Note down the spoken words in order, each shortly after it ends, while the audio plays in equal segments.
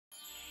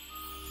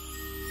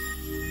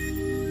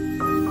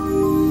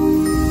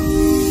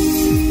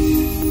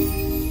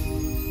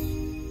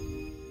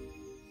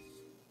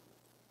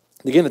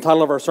Again, the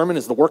title of our sermon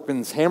is The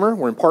Workman's Hammer.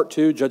 We're in part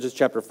 2, Judges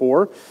chapter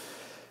 4.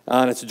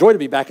 And it's a joy to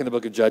be back in the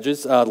book of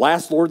Judges.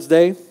 Last Lord's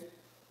Day,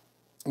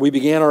 we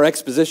began our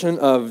exposition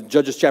of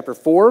Judges chapter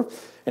 4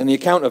 and the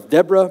account of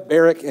Deborah,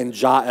 Barak, and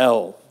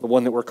Jael, the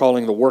one that we're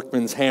calling the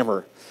Workman's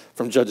Hammer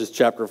from Judges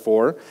chapter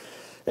 4.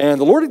 And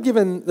the Lord had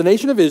given the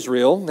nation of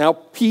Israel now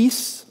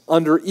peace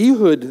under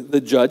Ehud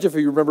the judge, if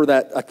you remember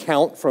that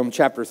account from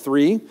chapter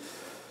 3.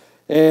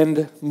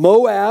 And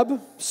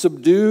Moab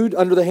subdued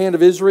under the hand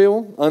of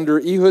Israel, under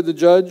Ehud the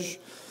judge,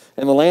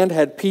 and the land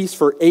had peace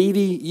for 80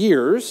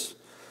 years.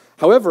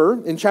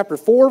 However, in chapter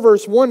 4,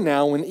 verse 1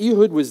 now, when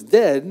Ehud was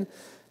dead,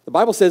 the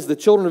Bible says the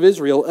children of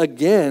Israel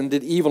again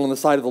did evil in the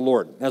sight of the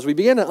Lord. As we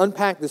began to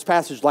unpack this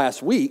passage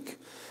last week,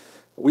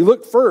 we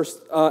looked first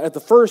at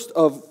the first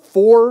of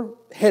 4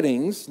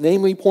 headings,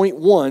 namely point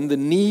 1, the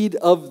need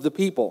of the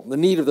people, the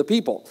need of the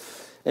people.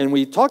 And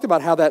we talked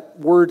about how that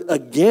word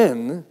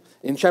again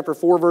in chapter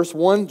 4, verse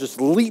 1,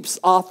 just leaps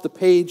off the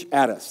page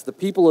at us. The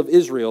people of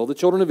Israel, the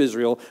children of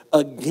Israel,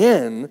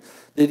 again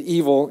did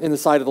evil in the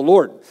sight of the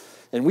Lord.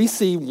 And we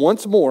see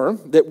once more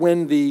that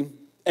when the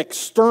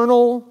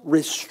external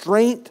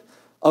restraint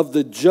of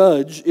the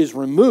judge is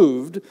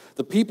removed,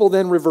 the people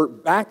then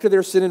revert back to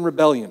their sin and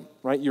rebellion,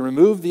 right? You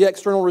remove the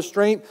external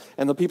restraint,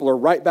 and the people are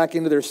right back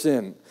into their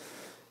sin.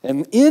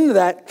 And in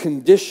that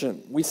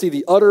condition, we see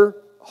the utter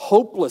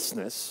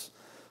hopelessness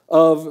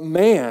of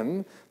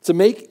man to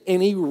make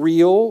any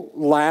real,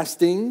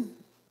 lasting,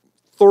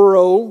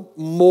 thorough,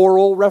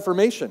 moral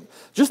reformation.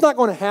 Just not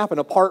going to happen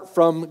apart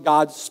from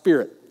God's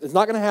Spirit. It's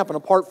not going to happen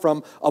apart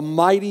from a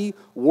mighty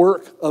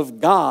work of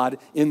God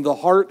in the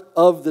heart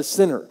of the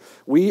sinner.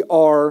 We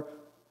are,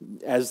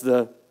 as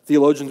the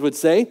theologians would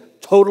say,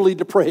 totally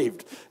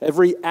depraved.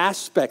 Every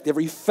aspect,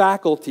 every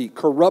faculty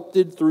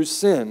corrupted through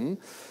sin,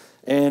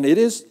 and it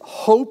is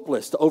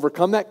hopeless to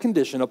overcome that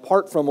condition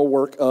apart from a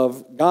work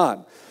of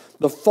God.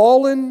 The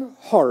fallen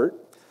heart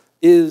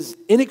is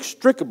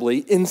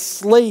inextricably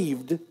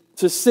enslaved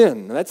to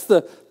sin. That's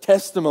the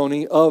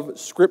testimony of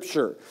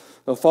Scripture.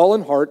 A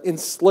fallen heart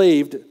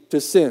enslaved to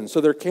sin. So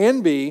there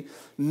can be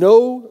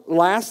no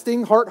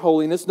lasting heart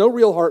holiness, no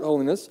real heart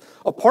holiness,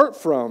 apart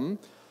from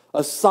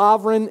a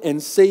sovereign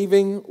and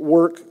saving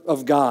work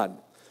of God.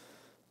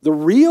 The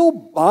real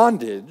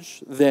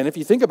bondage, then, if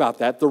you think about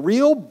that, the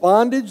real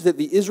bondage that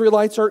the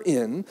Israelites are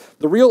in,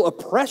 the real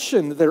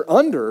oppression that they're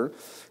under,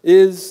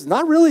 is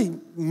not really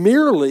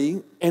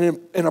merely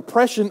an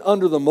oppression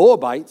under the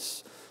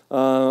Moabites,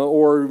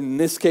 or in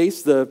this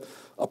case, the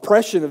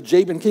oppression of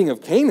Jabin, king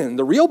of Canaan.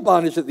 The real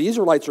bondage that the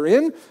Israelites are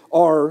in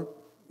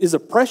is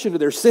oppression to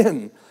their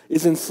sin,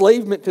 is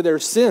enslavement to their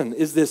sin,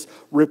 is this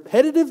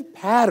repetitive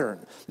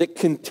pattern that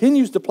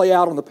continues to play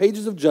out on the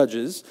pages of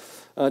Judges,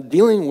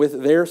 dealing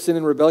with their sin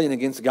and rebellion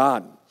against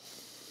God.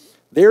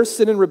 Their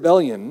sin and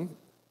rebellion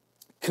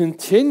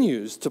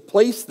continues to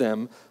place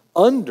them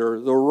under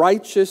the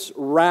righteous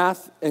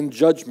wrath and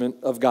judgment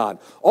of God.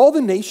 All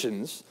the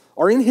nations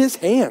are in His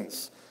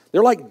hands.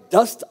 They're like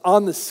dust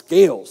on the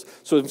scales.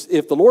 So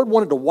if the Lord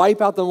wanted to wipe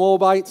out the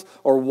Moabites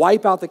or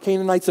wipe out the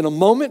Canaanites in a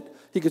moment,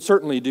 He could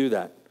certainly do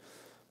that.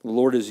 The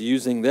Lord is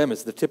using them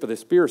as the tip of the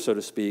spear, so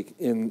to speak,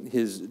 in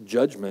His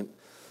judgment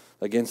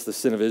against the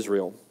sin of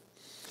Israel.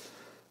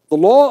 The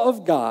law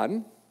of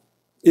God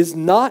is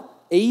not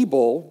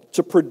able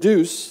to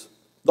produce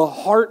the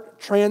heart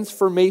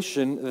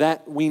transformation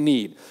that we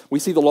need. We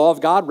see the law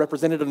of God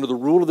represented under the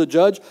rule of the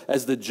judge.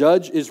 As the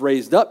judge is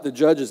raised up, the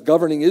judge is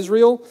governing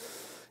Israel,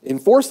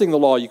 enforcing the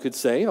law, you could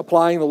say,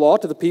 applying the law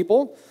to the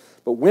people.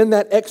 But when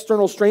that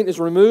external restraint is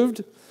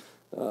removed,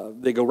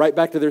 they go right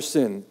back to their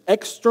sin.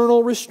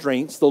 External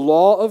restraints, the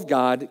law of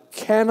God,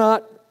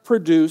 cannot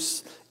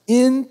produce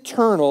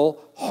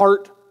internal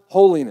heart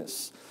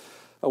holiness.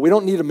 We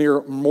don't need a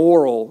mere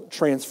moral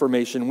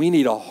transformation. We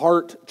need a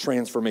heart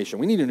transformation.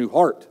 We need a new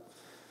heart.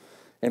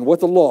 And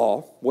what the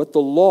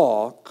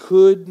law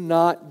could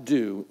not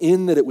do,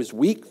 in that it was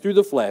weak through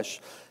the flesh,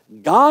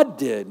 God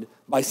did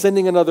by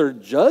sending another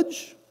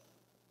judge?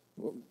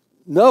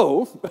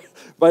 No,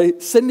 by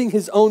sending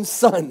His own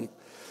Son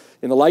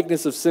in the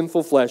likeness of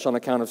sinful flesh on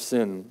account of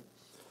sin.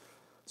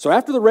 So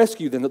after the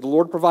rescue then that the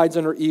Lord provides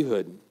under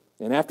Ehud,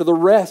 and after the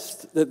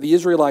rest that the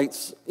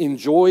Israelites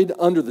enjoyed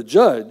under the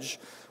judge,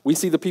 we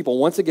see the people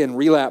once again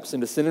relapse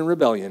into sin and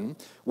rebellion,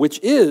 which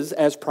is,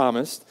 as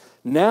promised,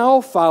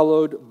 now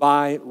followed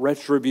by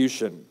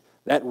retribution.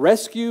 That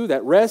rescue,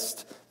 that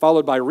rest,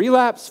 followed by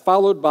relapse,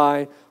 followed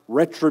by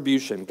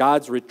retribution,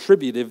 God's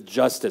retributive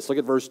justice. Look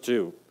at verse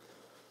 2.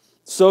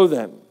 So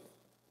then,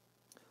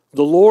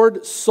 the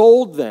Lord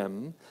sold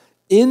them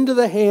into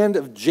the hand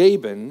of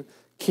Jabin,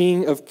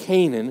 king of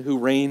Canaan, who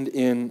reigned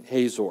in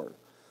Hazor.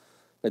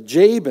 Now,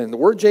 Jabin, the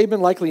word Jabin,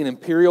 likely an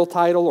imperial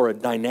title or a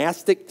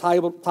dynastic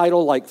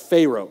title like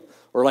Pharaoh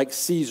or like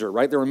Caesar,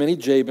 right? There were many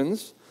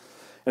Jabins.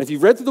 And if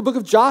you've read through the book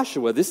of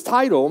Joshua, this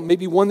title may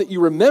be one that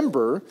you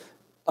remember.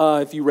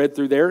 If you read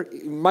through there,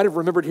 you might have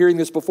remembered hearing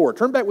this before.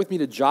 Turn back with me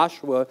to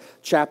Joshua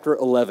chapter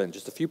 11,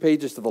 just a few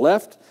pages to the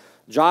left.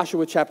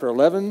 Joshua chapter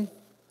 11.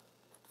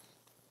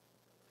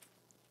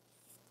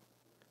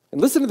 And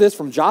listen to this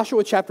from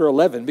Joshua chapter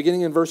 11,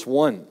 beginning in verse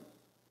 1.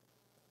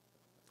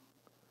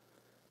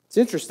 It's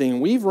interesting.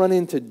 We've run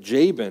into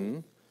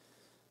Jabin,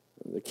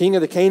 the king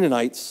of the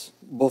Canaanites,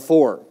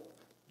 before.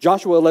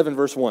 Joshua 11,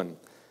 verse 1.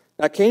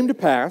 That came to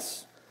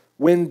pass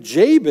when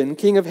Jabin,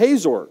 king of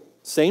Hazor,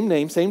 same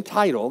name, same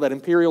title, that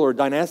imperial or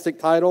dynastic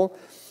title,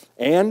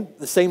 and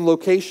the same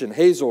location,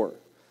 Hazor.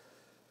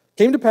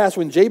 Came to pass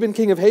when Jabin,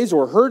 king of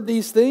Hazor, heard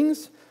these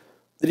things,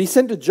 that he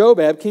sent to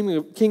Jobab,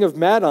 king of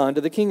Madon,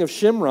 to the king of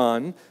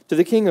Shimron, to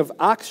the king of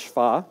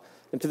Akshapha,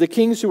 and to the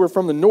kings who were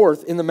from the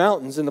north, in the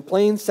mountains, in the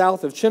plains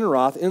south of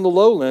Chinneroth, in the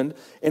lowland,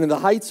 and in the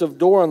heights of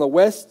Dor on the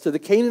west, to the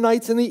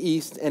Canaanites in the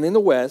east and in the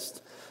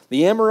west,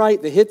 the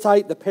Amorite, the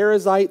Hittite, the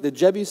Perizzite, the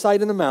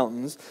Jebusite in the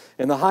mountains,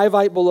 and the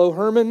Hivite below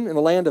Hermon in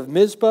the land of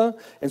Mizpah.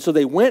 And so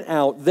they went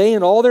out, they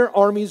and all their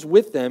armies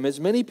with them,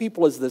 as many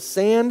people as the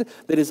sand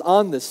that is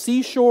on the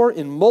seashore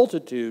in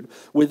multitude,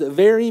 with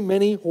very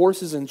many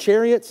horses and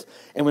chariots.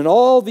 And when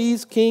all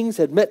these kings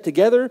had met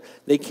together,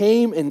 they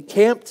came and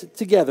camped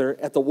together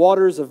at the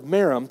waters of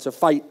Merom to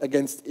fight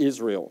against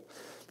Israel.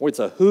 Boy, it's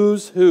a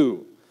who's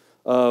who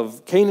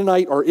of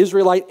Canaanite or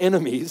Israelite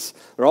enemies.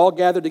 They're all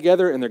gathered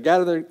together, and they're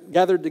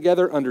gathered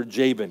together under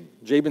Jabin.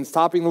 Jabin's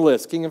topping the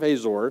list, king of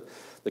Hazor,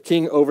 the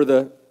king over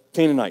the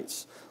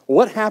Canaanites.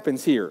 What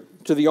happens here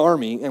to the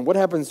army, and what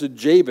happens to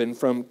Jabin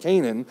from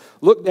Canaan?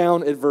 Look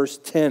down at verse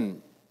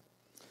 10.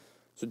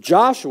 So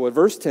Joshua,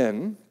 verse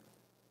 10,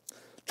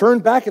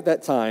 turned back at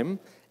that time,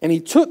 and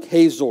he took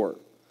Hazor,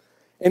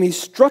 and he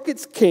struck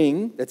its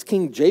king, that's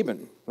King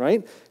Jabin,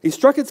 right? He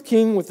struck its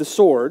king with the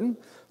sword,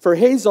 for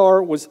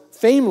Hazor was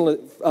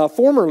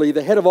formerly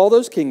the head of all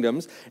those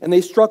kingdoms, and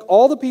they struck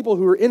all the people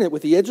who were in it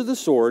with the edge of the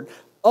sword,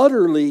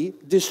 utterly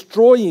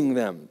destroying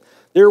them.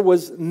 There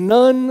was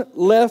none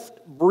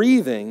left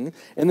breathing,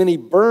 and then he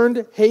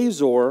burned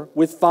Hazor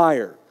with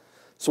fire.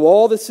 So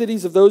all the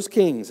cities of those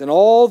kings and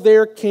all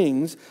their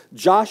kings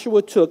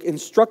Joshua took and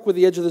struck with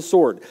the edge of the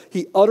sword.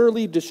 He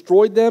utterly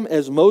destroyed them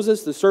as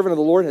Moses, the servant of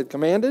the Lord, had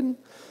commanded.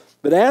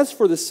 But as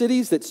for the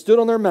cities that stood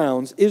on their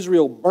mounds,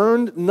 Israel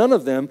burned none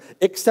of them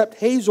except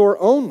Hazor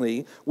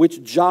only,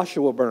 which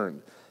Joshua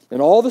burned.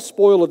 And all the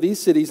spoil of these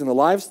cities and the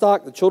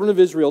livestock the children of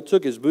Israel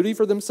took as booty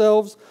for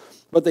themselves,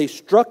 but they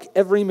struck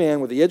every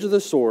man with the edge of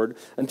the sword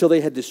until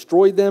they had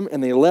destroyed them,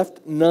 and they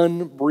left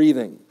none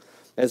breathing.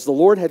 As the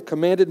Lord had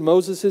commanded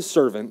Moses his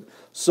servant,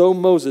 so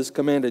Moses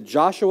commanded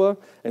Joshua,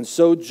 and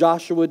so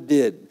Joshua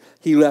did.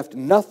 He left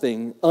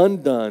nothing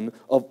undone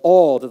of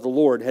all that the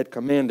Lord had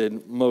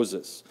commanded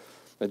Moses.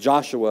 Now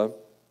Joshua,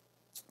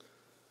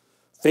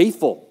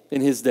 faithful in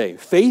his day,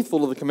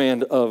 faithful to the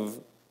command of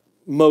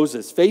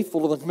Moses,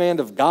 faithful to the command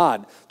of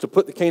God to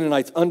put the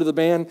Canaanites under the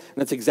ban, and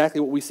that's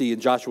exactly what we see in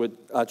Joshua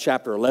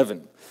chapter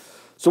 11.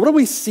 So what do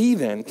we see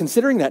then,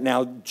 considering that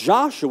now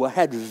Joshua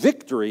had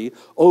victory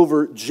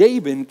over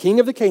Jabin,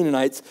 king of the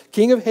Canaanites,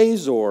 king of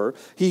Hazor.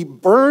 He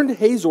burned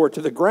Hazor to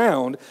the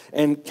ground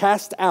and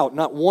cast out.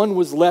 Not one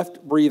was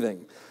left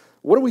breathing.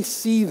 What do we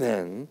see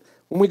then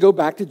when we go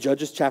back to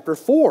Judges chapter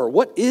 4?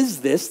 What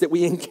is this that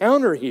we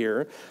encounter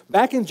here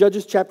back in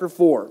Judges chapter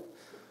 4?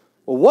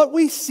 Well, what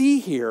we see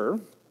here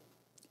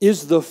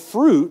is the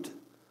fruit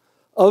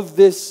of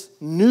this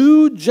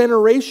new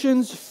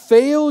generation's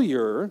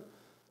failure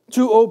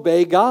to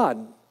obey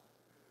God.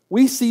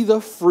 We see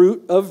the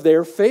fruit of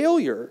their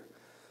failure.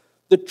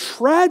 The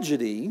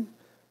tragedy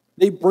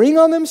they bring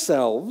on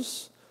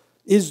themselves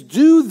is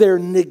due their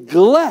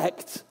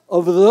neglect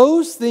of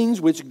those things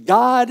which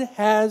God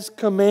has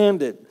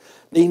commanded.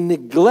 They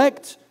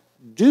neglect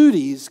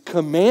duties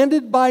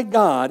commanded by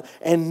God,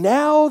 and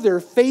now they're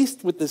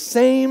faced with the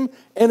same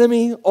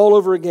enemy all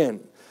over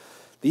again.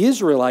 The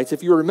Israelites,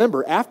 if you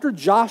remember, after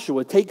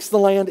Joshua takes the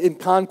land in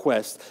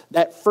conquest,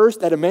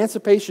 that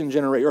emancipation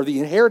generation, or the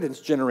inheritance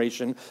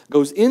generation,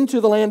 goes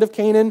into the land of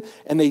Canaan,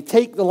 and they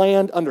take the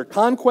land under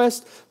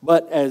conquest.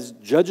 But as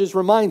Judges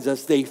reminds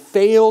us, they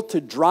fail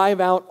to drive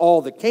out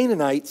all the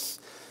Canaanites.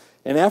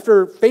 And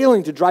after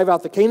failing to drive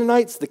out the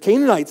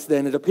Canaanites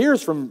then, it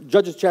appears from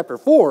Judges chapter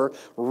 4,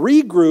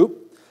 regroup.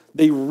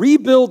 They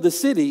rebuild the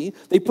city.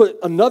 They put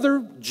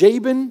another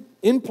Jabin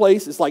in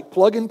place. It's like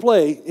plug and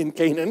play in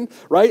Canaan,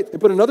 right? They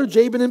put another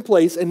Jabin in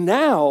place, and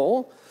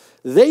now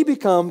they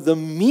become the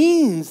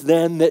means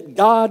then that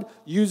God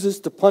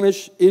uses to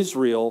punish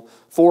Israel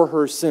for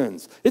her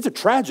sins. It's a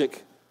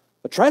tragic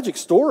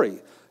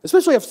story,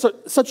 especially after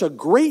such a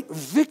great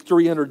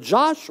victory under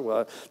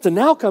Joshua, to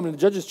now come into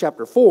Judges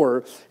chapter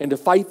 4 and to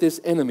fight this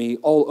enemy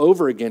all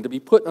over again, to be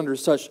put under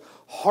such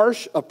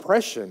harsh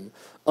oppression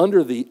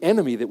under the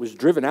enemy that was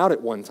driven out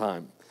at one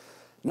time.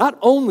 Not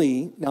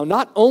only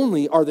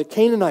are the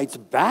Canaanites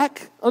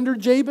back under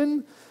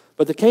Jabin,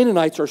 but the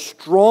Canaanites are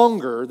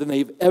stronger than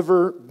they've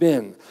ever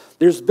been.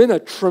 There's been a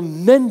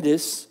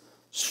tremendous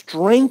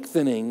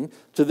strengthening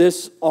to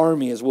this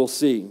army, as we'll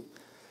see.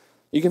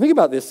 You can think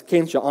about this,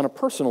 can't you, on a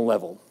personal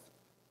level.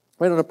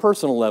 Right, on a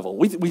personal level.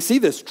 We see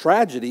this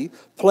tragedy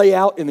play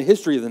out in the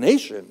history of the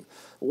nation.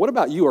 What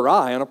about you or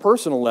I on a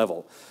personal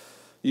level?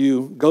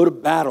 You go to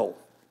battle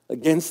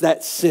against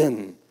that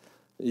sin.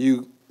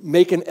 You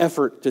make an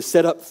effort to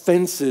set up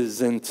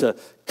fences and to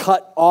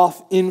cut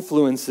off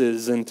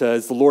influences and to,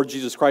 as the Lord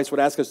Jesus Christ would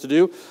ask us to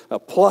do,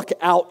 pluck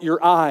out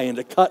your eye and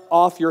to cut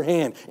off your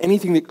hand.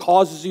 Anything that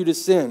causes you to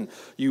sin,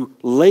 you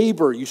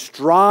labor, you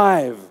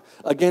strive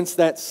against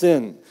that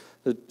sin.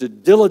 The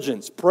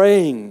diligence,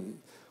 praying,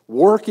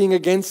 working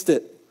against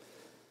it.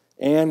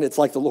 And it's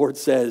like the Lord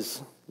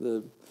says,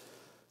 the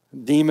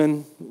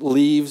demon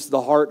leaves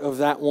the heart of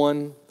that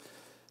one.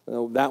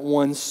 That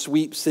one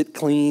sweeps it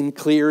clean,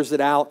 clears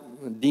it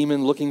out. The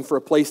demon looking for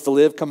a place to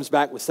live comes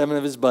back with 7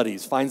 of his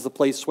buddies, finds the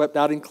place swept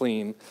out and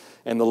clean.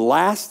 And the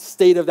last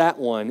state of that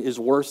one is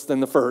worse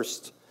than the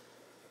first.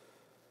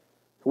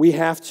 We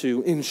have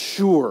to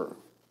ensure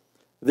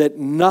that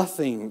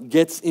nothing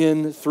gets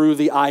in through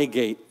the eye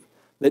gate,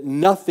 that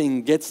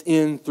nothing gets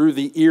in through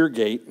the ear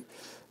gate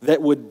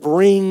that would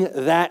bring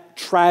that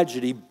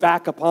tragedy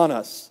back upon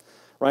us,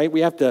 right?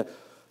 We have to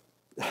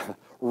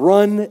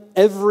run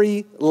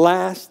every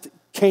last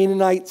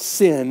Canaanite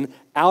sin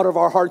out of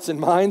our hearts and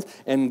minds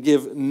and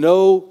give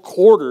no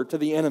quarter to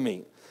the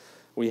enemy.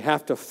 We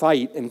have to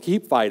fight and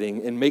keep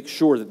fighting and make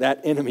sure that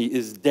that enemy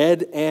is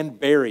dead and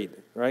buried,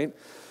 right?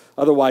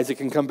 Otherwise, it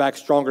can come back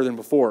stronger than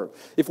before.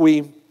 If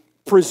we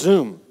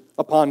presume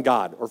upon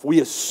God, or if we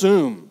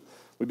assume,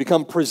 we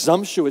become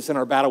presumptuous in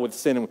our battle with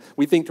sin, and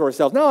we think to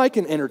ourselves, no, I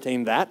can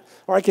entertain that,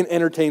 or I can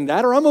entertain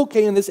that, or I'm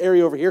okay in this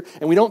area over here,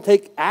 and we don't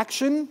take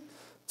action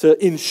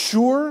to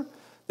ensure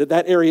that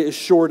that area is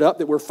shored up,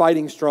 that we're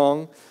fighting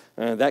strong,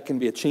 that can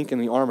be a chink in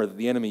the armor that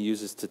the enemy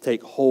uses to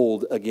take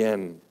hold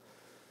again.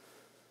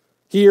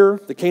 Here,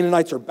 the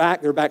Canaanites are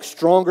back. They're back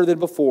stronger than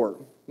before.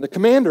 The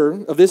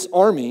commander of this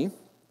army,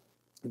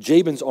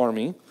 Jabin's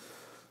army,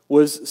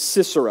 was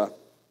Sisera.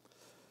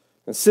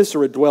 And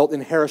Sisera dwelt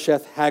in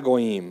Harosheth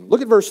Hagoyim.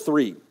 Look at verse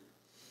 3.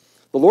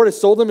 The Lord has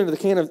sold them into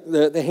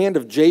the hand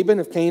of Jabin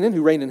of Canaan,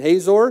 who reigned in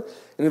Hazor.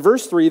 And in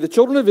verse 3, the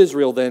children of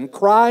Israel then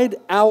cried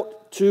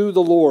out to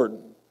the Lord.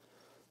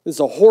 This is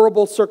a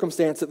horrible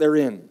circumstance that they're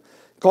in.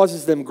 It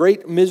causes them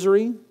great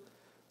misery.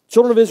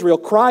 Children of Israel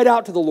cried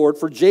out to the Lord,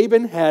 for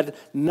Jabin had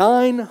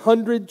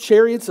 900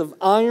 chariots of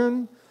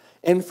iron,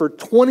 and for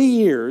 20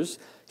 years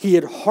he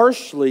had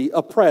harshly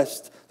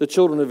oppressed the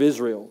children of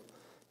Israel.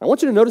 I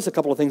want you to notice a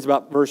couple of things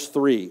about verse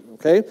 3,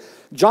 okay?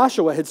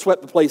 Joshua had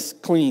swept the place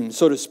clean,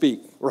 so to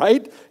speak,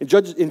 right?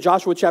 In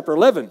Joshua chapter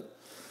 11.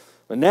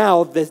 But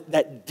now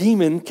that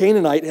demon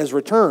Canaanite has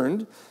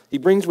returned. He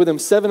brings with him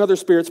 7 other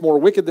spirits more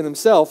wicked than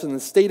himself, and the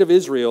state of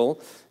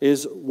Israel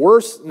is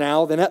worse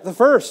now than at the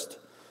first.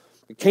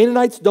 The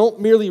Canaanites don't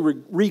merely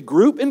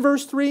regroup in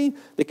verse 3.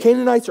 The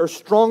Canaanites are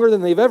stronger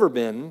than they've ever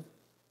been.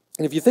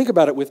 And if you think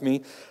about it with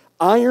me,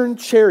 iron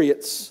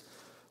chariots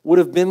would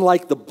have been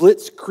like the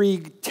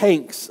Blitzkrieg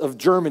tanks of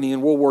Germany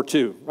in World War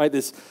II, right?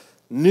 This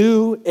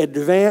new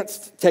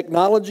advanced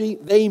technology.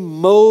 They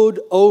mowed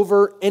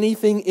over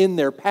anything in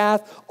their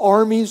path.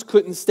 Armies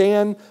couldn't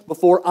stand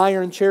before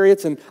iron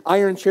chariots, and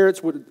iron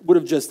chariots would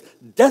have just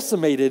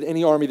decimated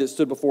any army that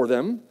stood before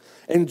them.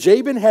 And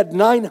Jabin had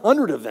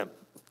 900 of them.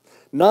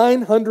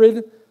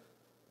 900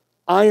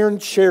 iron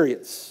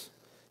chariots.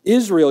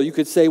 Israel, you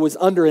could say, was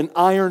under an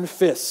iron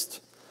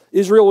fist.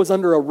 Israel was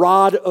under a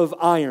rod of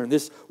iron,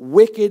 this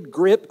wicked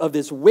grip of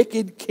this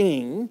wicked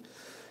king.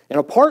 And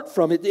apart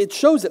from it, it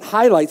shows, it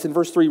highlights in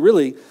verse 3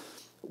 really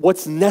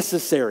what's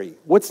necessary.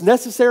 What's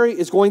necessary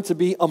is going to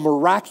be a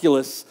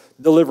miraculous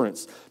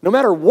deliverance. No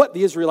matter what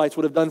the Israelites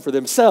would have done for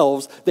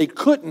themselves, they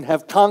couldn't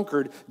have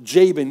conquered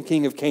Jabin,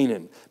 king of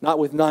Canaan, not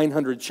with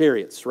 900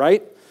 chariots,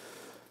 right?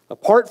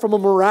 Apart from a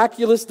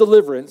miraculous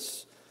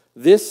deliverance,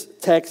 this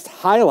text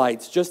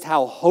highlights just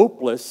how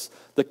hopeless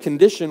the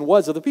condition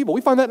was of the people.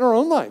 We find that in our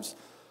own lives.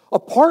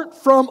 Apart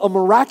from a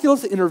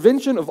miraculous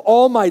intervention of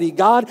Almighty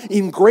God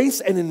in grace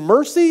and in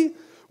mercy,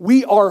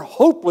 we are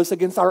hopeless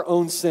against our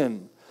own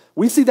sin.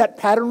 We see that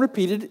pattern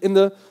repeated in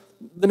the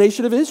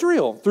nation of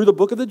Israel through the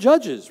book of the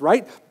Judges,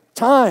 right?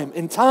 Time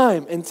and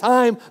time and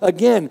time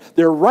again.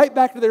 They're right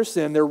back to their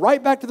sin. They're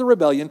right back to the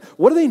rebellion.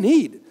 What do they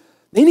need?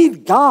 They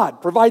need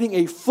God providing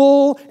a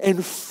full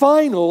and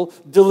final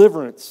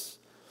deliverance.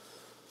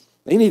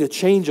 They need a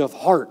change of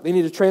heart. They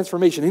need a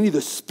transformation. They need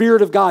the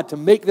Spirit of God to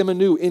make them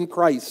anew in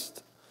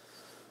Christ.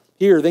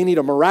 Here, they need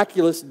a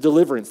miraculous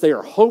deliverance. They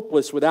are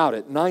hopeless without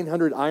it.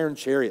 900 iron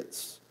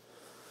chariots.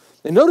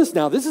 And notice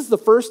now, this is the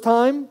first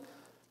time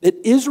that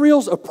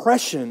Israel's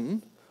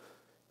oppression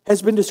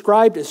has been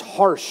described as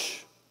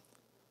harsh.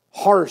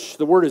 Harsh,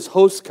 the word is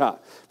hoska,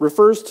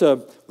 refers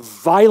to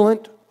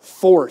violent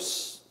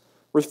force,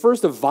 refers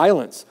to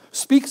violence,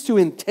 speaks to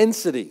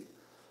intensity.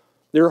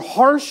 Their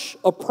harsh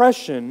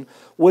oppression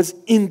was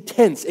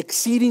intense,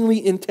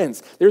 exceedingly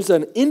intense. There's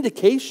an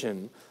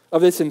indication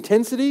of this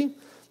intensity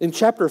in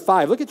chapter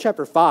 5. Look at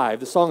chapter 5,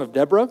 the Song of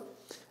Deborah.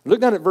 Look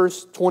down at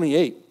verse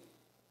 28.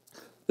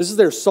 This is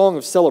their song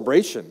of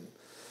celebration.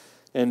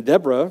 And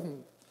Deborah,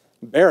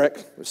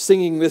 Barak,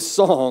 singing this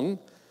song.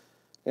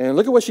 And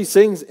look at what she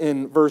sings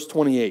in verse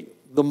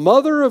 28. The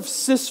mother of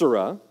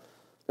Sisera,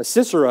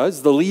 Sisera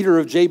is the leader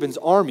of Jabin's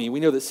army. We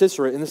know that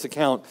Sisera in this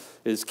account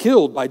is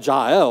killed by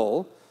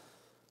Jael.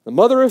 The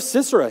mother of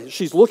Sisera,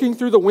 she's looking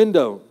through the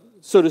window,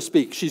 so to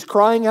speak. She's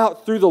crying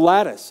out through the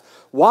lattice.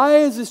 Why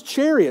is his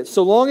chariot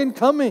so long in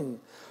coming?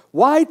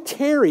 Why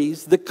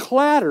tarries the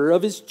clatter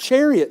of his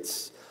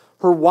chariots?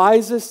 Her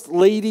wisest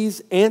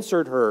ladies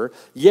answered her.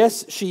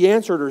 Yes, she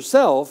answered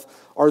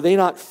herself. Are they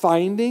not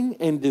finding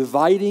and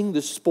dividing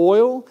the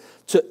spoil?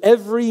 To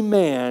every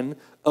man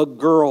a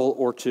girl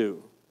or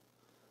two.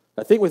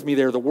 Now think with me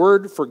there. The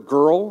word for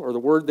girl, or the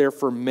word there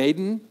for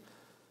maiden,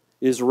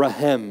 is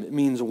rahem. It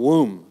means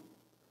womb.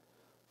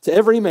 To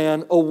every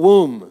man a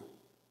womb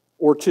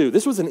or two.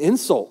 This was an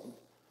insult.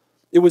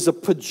 It was a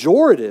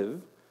pejorative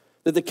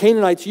that the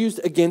Canaanites used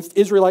against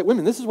Israelite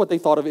women. This is what they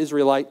thought of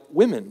Israelite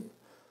women.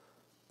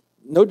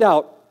 No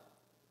doubt,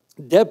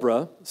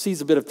 Deborah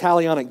sees a bit of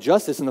talionic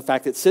justice in the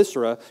fact that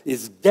Sisera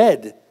is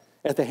dead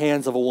at the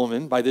hands of a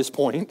woman by this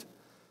point.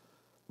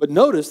 But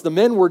notice, the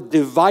men were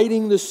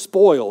dividing the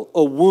spoil,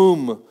 a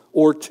womb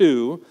or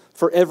two,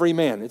 for every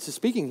man. It's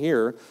speaking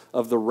here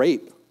of the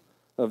rape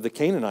of the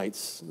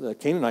Canaanites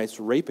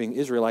raping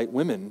Israelite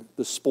women,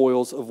 the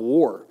spoils of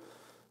war.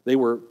 They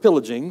were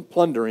pillaging,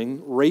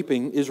 plundering,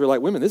 raping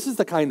Israelite women. This is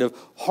the kind of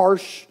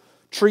harsh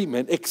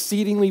treatment,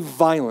 exceedingly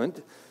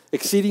violent,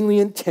 exceedingly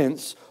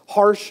intense,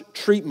 harsh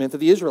treatment that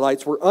the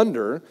Israelites were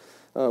under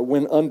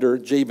when under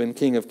Jabin,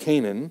 king of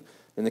Canaan,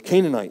 and the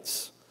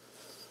Canaanites.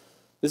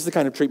 This is the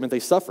kind of treatment they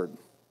suffered,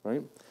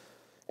 right?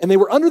 And they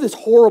were under this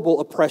horrible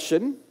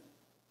oppression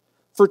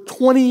for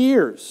 20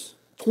 years.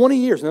 20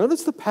 years. Now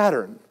notice the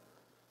pattern.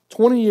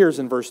 20 years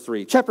in verse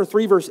 3. Chapter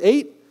 3, verse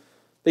 8,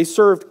 they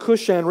served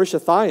Cushan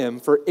Rishathaim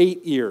for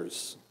 8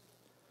 years.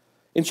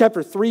 In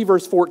chapter 3,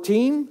 verse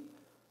 14,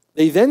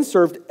 they then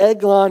served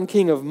Eglon,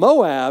 king of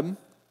Moab,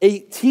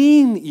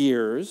 18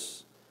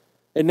 years.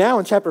 And now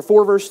in chapter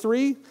 4, verse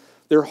 3,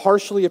 they're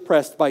harshly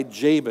oppressed by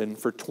Jabin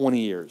for 20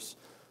 years.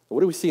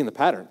 What do we see in the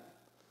pattern?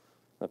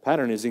 The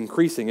pattern is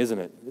increasing, isn't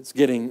it? It's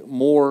getting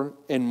more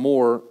and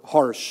more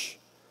harsh.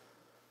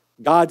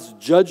 God's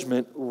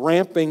judgment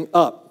ramping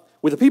up.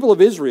 With the people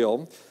of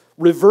Israel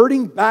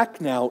reverting back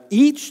now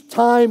each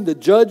time the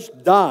judge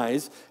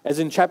dies, as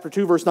in chapter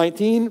 2, verse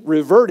 19,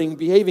 reverting,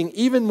 behaving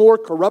even more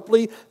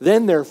corruptly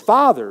than their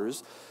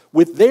fathers.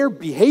 With their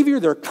behavior,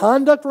 their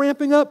conduct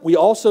ramping up, we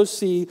also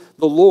see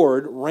the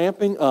Lord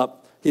ramping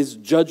up his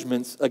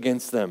judgments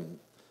against them.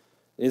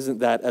 Isn't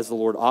that as the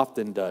Lord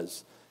often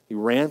does? He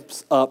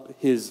ramps up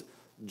his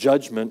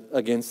judgment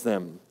against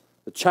them.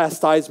 The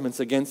chastisements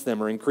against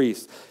them are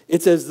increased.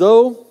 It's as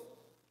though,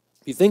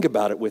 if you think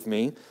about it with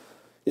me,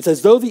 it's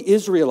as though the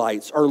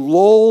Israelites are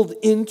lulled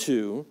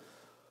into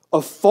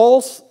a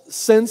false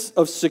sense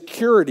of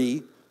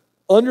security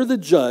under the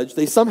judge.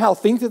 They somehow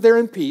think that they're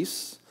in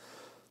peace.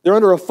 They're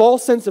under a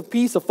false sense of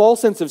peace, a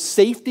false sense of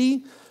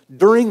safety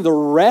during the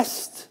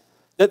rest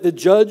that the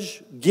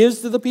judge gives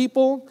to the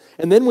people.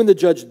 And then when the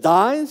judge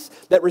dies,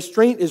 that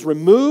restraint is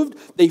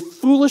removed. They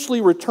foolishly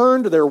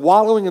return to their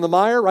wallowing in the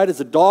mire, right? As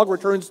a dog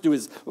returns to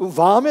his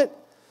vomit.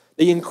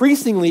 They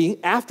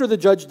increasingly, after the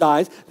judge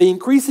dies, they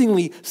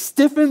increasingly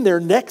stiffen their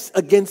necks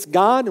against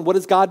God. And what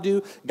does God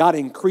do? God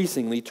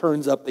increasingly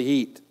turns up the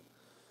heat.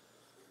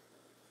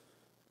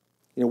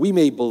 You know, we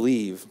may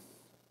believe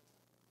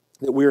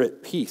that we're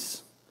at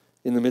peace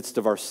in the midst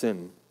of our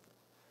sin.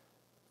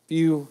 If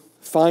you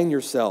find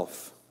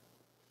yourself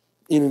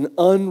in an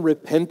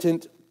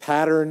unrepentant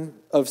pattern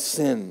of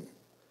sin,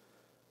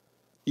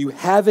 you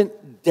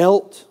haven't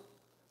dealt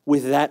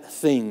with that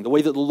thing the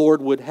way that the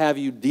Lord would have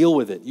you deal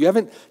with it. You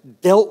haven't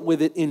dealt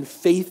with it in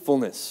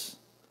faithfulness.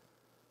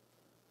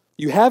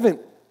 You haven't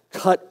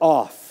cut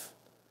off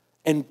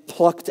and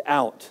plucked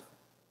out.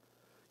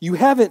 You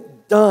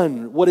haven't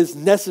done what is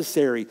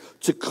necessary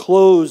to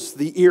close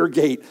the ear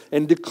gate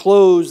and to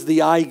close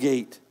the eye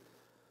gate.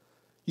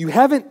 You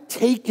haven't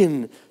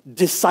taken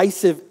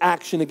decisive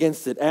action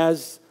against it.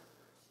 As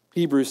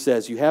Hebrews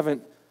says, you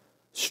haven't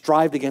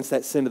strived against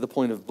that sin to the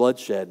point of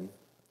bloodshed.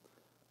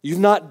 You've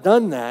not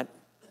done that.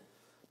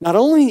 Not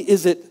only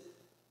is it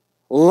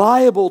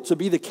liable to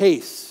be the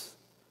case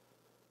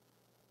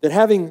that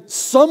having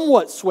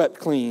somewhat swept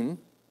clean,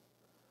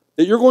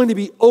 that you're going to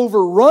be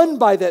overrun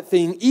by that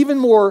thing even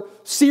more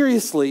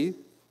seriously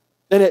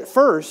than at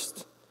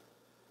first,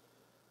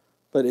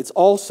 but it's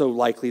also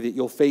likely that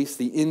you'll face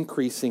the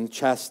increasing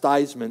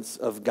chastisements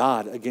of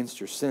God against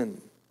your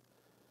sin.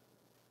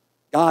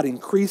 God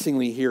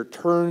increasingly here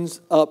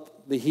turns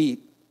up the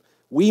heat.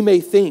 We may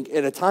think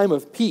at a time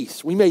of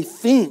peace, we may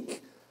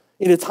think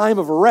in a time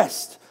of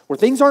rest where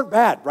things aren't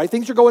bad, right?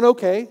 Things are going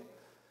okay.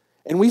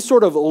 And we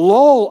sort of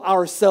lull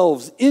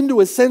ourselves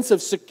into a sense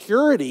of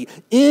security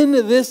in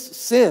this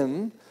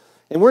sin,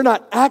 and we're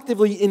not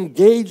actively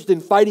engaged in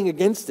fighting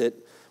against it.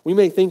 We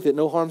may think that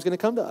no harm's going to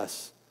come to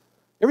us.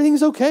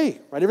 Everything's okay,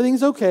 right?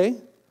 Everything's okay.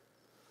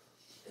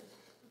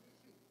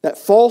 That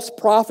false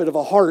prophet of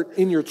a heart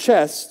in your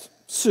chest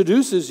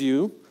seduces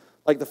you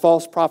like the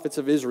false prophets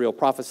of Israel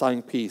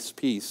prophesying peace,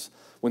 peace,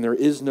 when there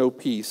is no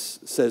peace,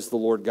 says the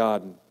Lord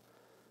God.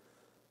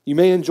 You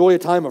may enjoy a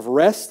time of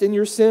rest in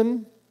your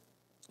sin.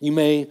 You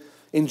may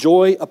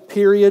enjoy a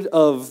period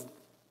of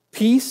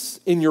peace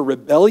in your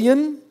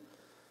rebellion.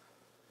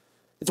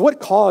 It's what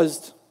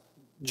caused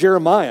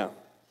Jeremiah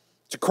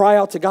to cry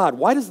out to God,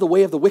 why does the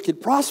way of the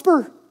wicked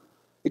prosper?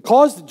 It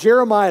caused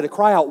Jeremiah to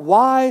cry out,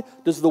 why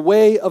does the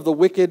way of the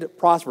wicked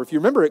prosper? If you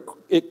remember,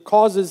 it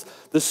causes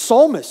the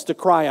psalmist to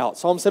cry out,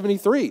 Psalm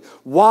 73,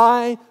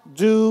 why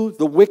do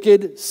the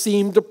wicked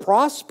seem to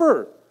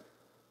prosper?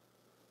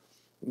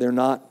 They're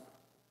not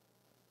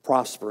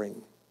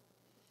prospering.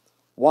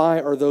 Why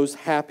are those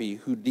happy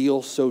who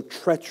deal so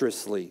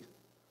treacherously?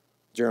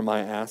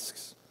 Jeremiah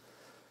asks.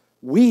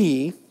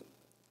 We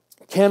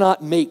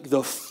cannot make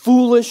the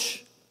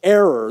foolish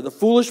error, the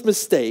foolish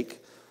mistake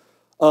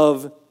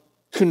of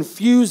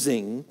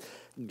confusing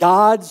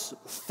God's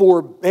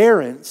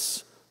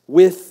forbearance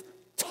with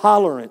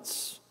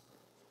tolerance.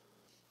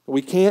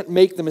 We can't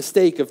make the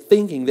mistake of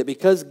thinking that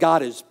because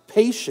God is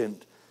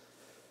patient,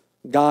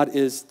 God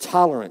is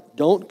tolerant.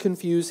 Don't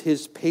confuse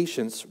his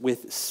patience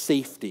with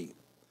safety.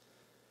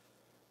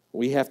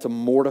 We have to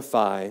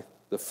mortify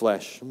the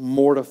flesh,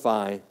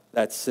 mortify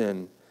that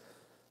sin.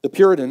 The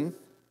Puritan,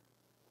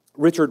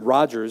 Richard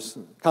Rogers,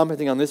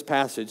 commenting on this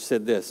passage,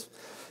 said this.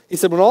 He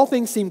said, when all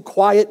things seem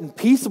quiet and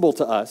peaceable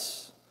to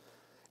us,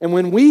 and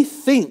when we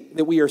think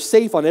that we are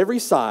safe on every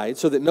side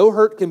so that no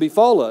hurt can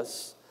befall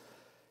us,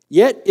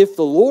 yet if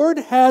the Lord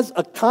has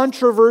a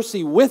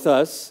controversy with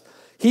us,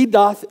 he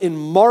doth in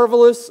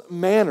marvelous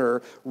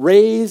manner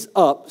raise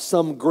up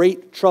some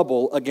great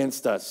trouble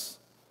against us.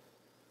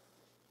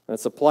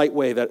 That's a polite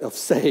way of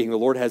saying the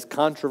Lord has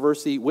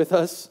controversy with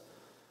us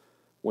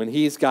when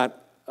he's got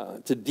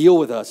to deal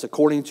with us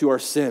according to our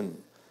sin.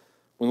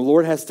 When the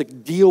Lord has to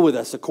deal with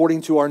us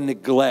according to our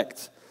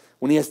neglect,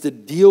 when he has to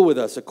deal with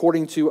us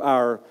according to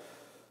our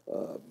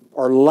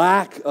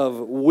lack of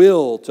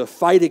will to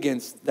fight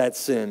against that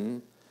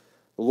sin,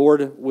 the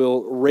Lord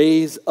will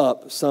raise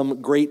up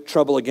some great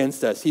trouble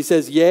against us. He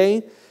says,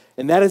 yea,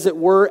 and that as it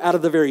were out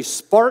of the very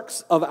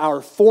sparks of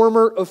our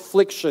former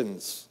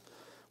afflictions,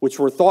 which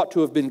were thought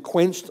to have been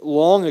quenched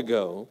long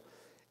ago,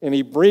 and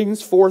he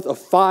brings forth a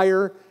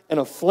fire and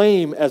a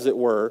flame, as it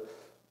were,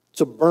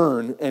 to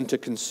burn and to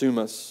consume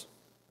us.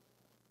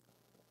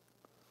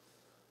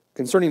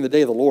 Concerning the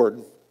day of the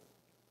Lord,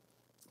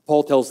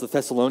 Paul tells the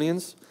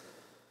Thessalonians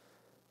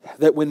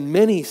that when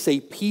many say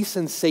peace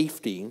and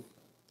safety,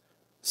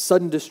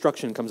 sudden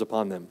destruction comes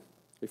upon them.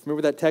 You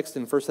remember that text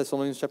in 1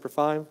 Thessalonians chapter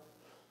 5?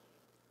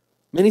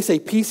 Many say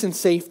peace and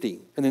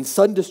safety, and then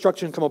sudden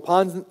destruction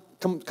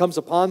comes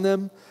upon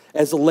them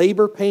as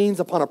labor pains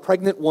upon a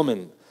pregnant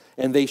woman,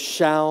 and they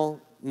shall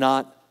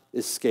not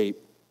escape.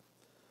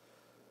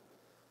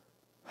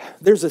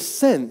 There's a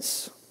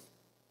sense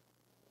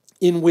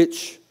in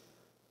which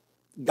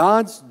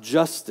God's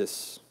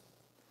justice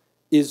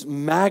is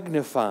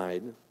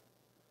magnified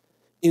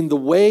in the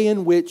way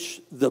in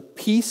which the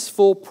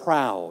peaceful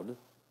proud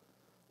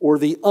or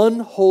the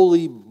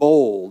unholy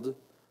bold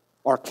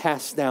are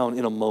cast down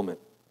in a moment.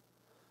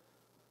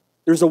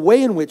 There's a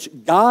way in which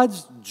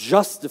God's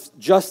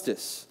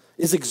justice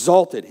is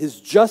exalted. His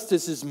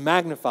justice is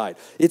magnified.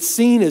 It's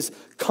seen as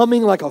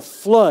coming like a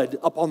flood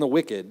upon the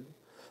wicked.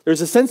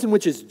 There's a sense in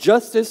which his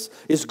justice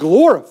is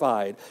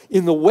glorified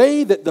in the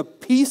way that the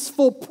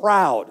peaceful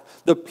proud,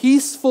 the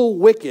peaceful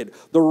wicked,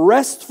 the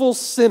restful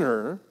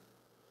sinner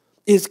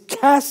is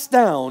cast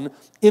down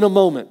in a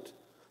moment.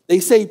 They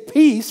say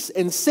peace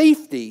and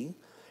safety,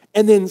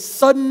 and then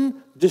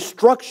sudden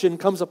destruction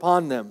comes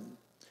upon them.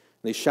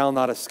 They shall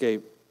not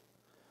escape.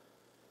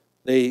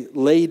 They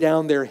lay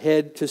down their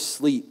head to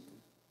sleep,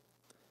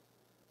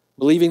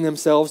 believing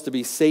themselves to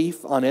be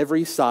safe on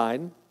every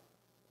side.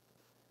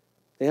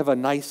 They have a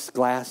nice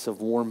glass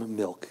of warm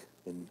milk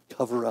and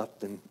cover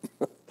up and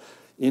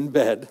in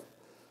bed.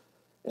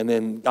 And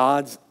then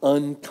God's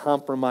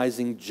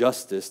uncompromising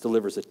justice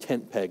delivers a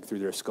tent peg through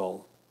their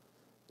skull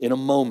in a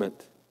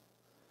moment.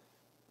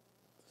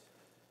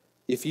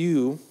 If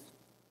you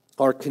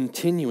are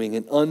continuing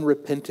in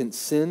unrepentant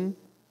sin,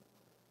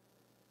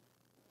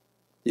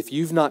 if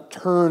you've not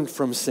turned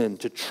from sin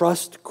to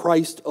trust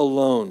Christ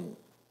alone,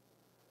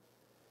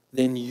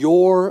 then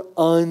your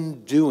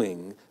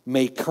undoing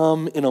may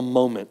come in a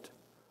moment.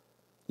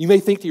 You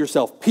may think to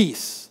yourself,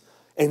 peace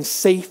and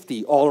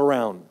safety all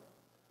around,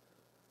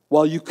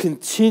 while you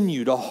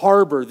continue to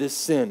harbor this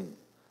sin.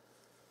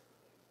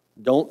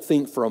 Don't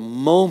think for a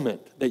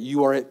moment that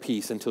you are at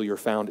peace until you're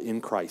found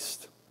in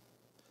Christ.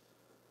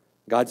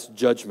 God's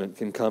judgment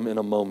can come in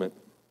a moment.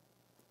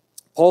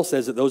 Paul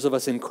says that those of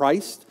us in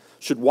Christ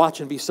should watch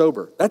and be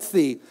sober. That's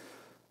the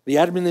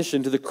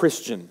admonition to the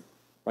Christian,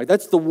 right?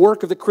 That's the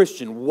work of the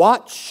Christian.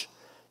 Watch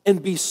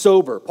and be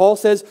sober. Paul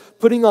says,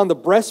 putting on the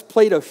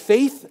breastplate of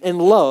faith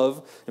and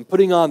love and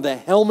putting on the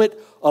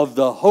helmet of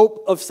the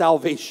hope of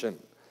salvation.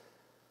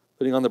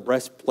 Putting on the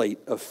breastplate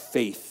of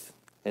faith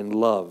and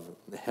love,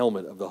 the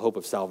helmet of the hope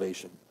of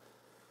salvation.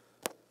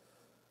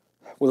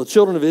 Well, the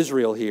children of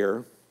Israel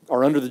here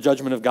are under the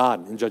judgment of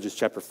God in Judges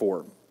chapter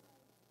 4.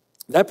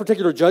 That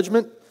particular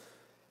judgment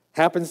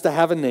happens to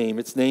have a name.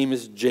 Its name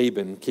is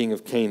Jabin, king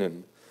of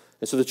Canaan.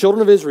 And so the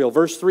children of Israel,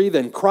 verse 3,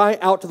 then cry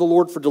out to the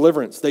Lord for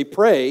deliverance. They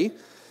pray,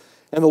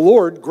 And the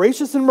Lord,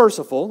 gracious and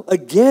merciful,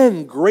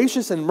 again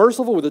gracious and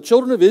merciful with the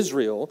children of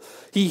Israel,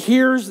 he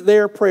hears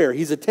their prayer.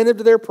 He's attentive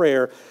to their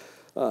prayer.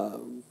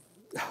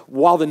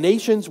 While the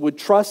nations would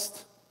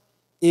trust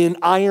in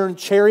iron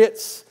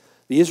chariots,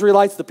 the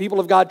Israelites, the people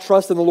of God,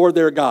 trust in the Lord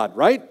their God,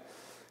 right?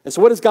 And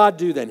so what does God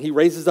do then? He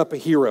raises up a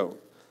hero.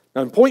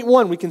 Now in point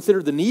 1, we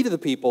considered the need of the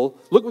people.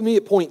 Look with me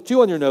at point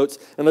 2 on your notes,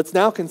 and let's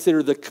now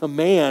consider the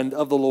command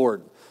of the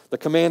Lord. The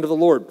command of the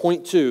Lord.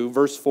 Point 2,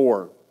 verse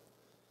 4.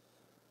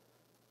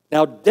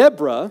 Now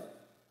Deborah,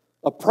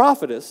 a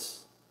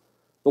prophetess,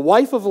 the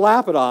wife of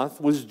Lapidoth,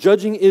 was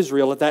judging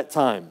Israel at that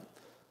time.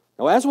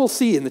 Now as we'll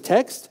see in the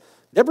text,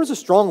 Deborah's a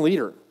strong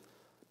leader.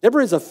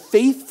 Deborah is a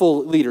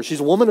faithful leader. She's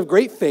a woman of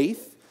great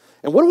faith.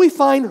 And what do we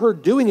find her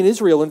doing in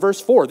Israel in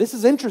verse 4? This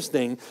is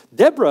interesting.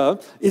 Deborah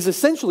is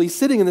essentially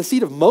sitting in the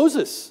seat of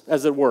Moses,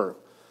 as it were.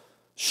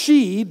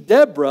 She,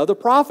 Deborah, the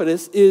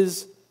prophetess,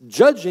 is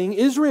judging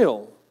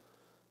Israel.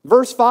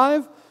 Verse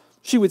 5,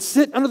 she would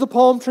sit under the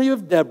palm tree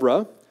of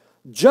Deborah,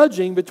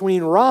 judging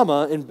between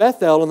Ramah and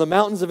Bethel in the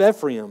mountains of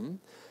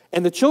Ephraim,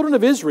 and the children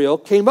of Israel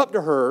came up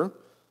to her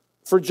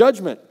for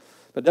judgment.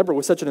 But Deborah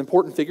was such an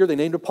important figure, they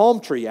named a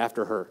palm tree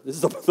after her.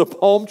 This is the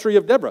palm tree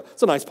of Deborah.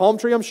 It's a nice palm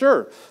tree, I'm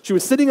sure. She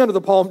was sitting under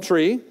the palm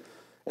tree,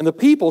 and the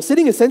people,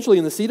 sitting essentially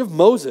in the seat of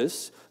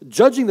Moses,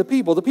 judging the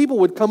people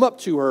would come up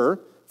to her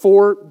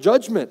for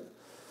judgment.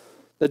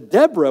 The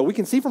Deborah, we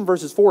can see from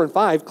verses 4 and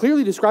 5,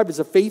 clearly described as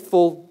a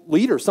faithful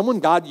leader, someone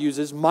God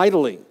uses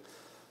mightily.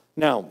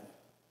 Now,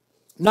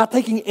 not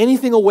taking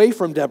anything away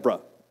from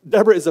Deborah.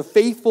 Deborah is a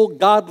faithful,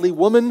 godly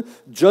woman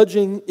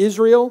judging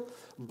Israel.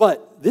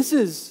 But this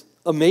is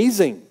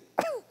amazing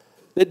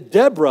that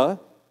Deborah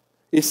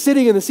is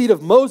sitting in the seat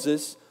of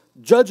Moses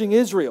judging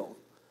Israel.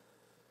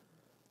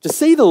 To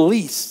say the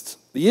least,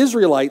 the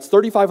Israelites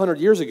 3,500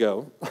 years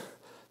ago,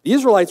 the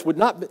Israelites would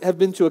not have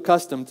been too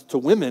accustomed to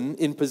women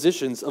in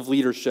positions of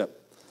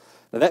leadership.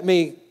 Now that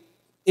may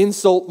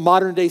insult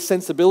modern day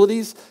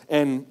sensibilities,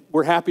 and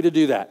we're happy to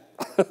do that.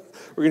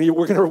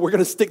 We're going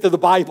to stick to the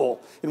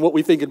Bible in what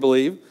we think and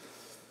believe.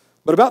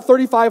 But about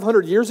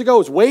 3,500 years ago, it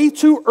was way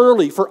too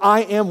early for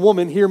I am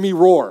woman, hear me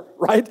roar,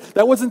 right?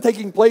 That wasn't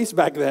taking place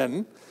back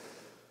then.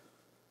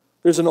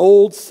 There's an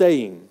old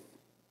saying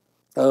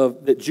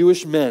that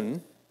Jewish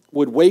men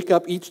would wake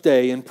up each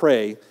day and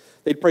pray.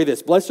 They'd pray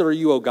this: "Blessed are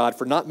you, O God,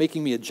 for not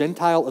making me a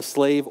Gentile, a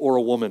slave, or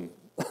a woman."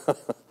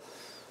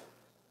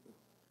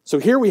 So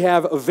here we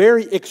have a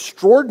very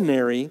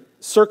extraordinary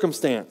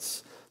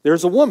circumstance.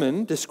 There's a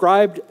woman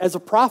described as a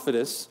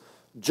prophetess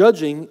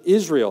judging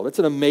Israel. That's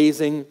an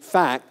amazing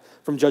fact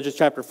from Judges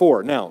chapter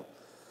 4. Now,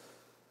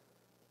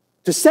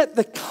 to set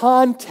the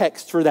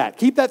context for that,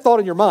 keep that thought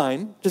in your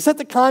mind. To set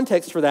the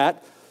context for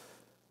that,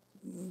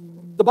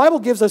 the Bible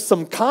gives us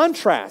some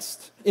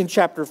contrast in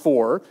chapter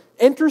 4.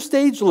 Enter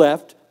stage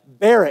left,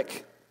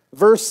 Barak,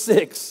 verse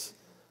 6.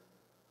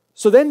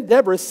 So then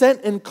Deborah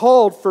sent and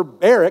called for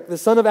Barak, the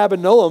son of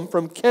Abinoam,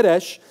 from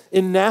Kedesh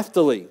in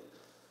Naphtali.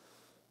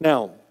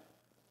 Now,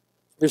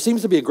 there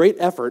seems to be a great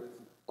effort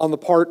on the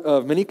part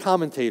of many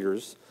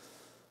commentators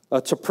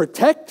to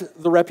protect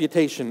the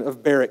reputation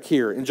of Barak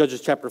here in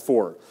Judges chapter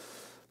 4.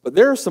 But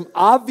there are some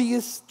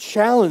obvious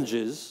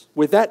challenges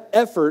with that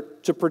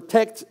effort to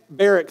protect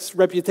Barak's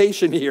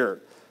reputation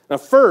here. Now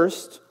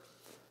first,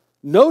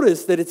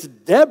 notice that it's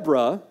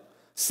Deborah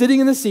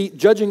sitting in the seat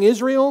judging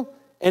Israel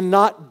and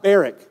not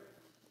Barak.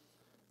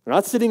 They're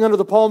not sitting under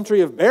the palm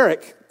tree of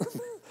Barak.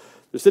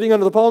 They're sitting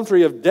under the palm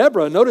tree of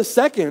Deborah. Notice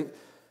second,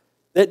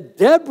 that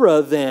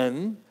Deborah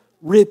then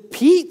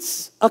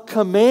repeats a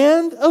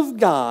command of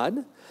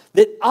God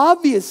that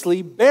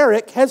obviously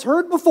Barak has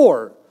heard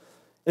before.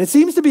 And it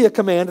seems to be a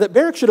command that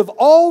Barak should have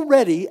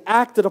already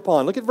acted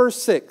upon. Look at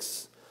verse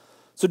 6.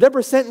 So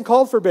Deborah sent and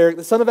called for Barak,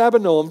 the son of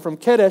Abinoam, from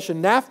Kedesh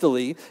and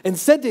Naphtali, and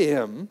said to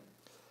him,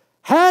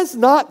 "Has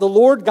not the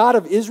Lord God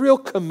of Israel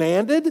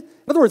commanded?" In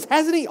other words,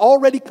 hasn't he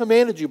already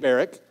commanded you,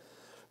 Barak?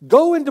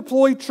 "Go and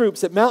deploy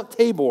troops at Mount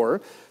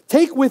Tabor.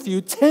 Take with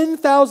you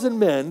 10,000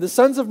 men, the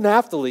sons of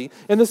Naphtali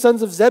and the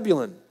sons of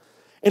Zebulun.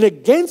 And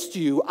against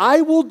you I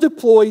will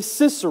deploy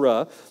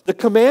Sisera, the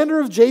commander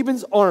of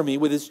Jabin's army,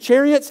 with his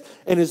chariots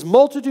and his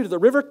multitude of the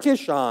river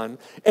Kishon,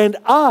 and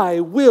I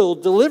will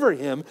deliver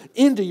him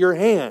into your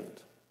hand."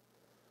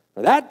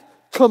 Now that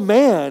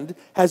command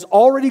has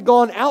already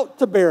gone out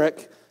to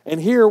Barak,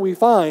 and here we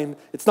find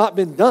it's not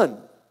been done.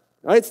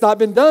 Right? It's not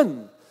been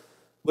done.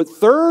 But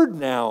third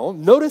now,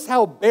 notice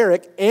how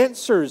Barak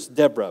answers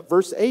Deborah.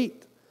 Verse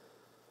 8.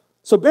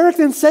 So Barak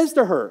then says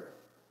to her,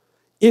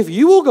 "If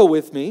you will go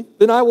with me,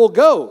 then I will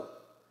go.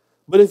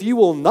 But if you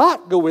will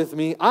not go with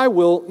me, I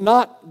will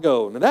not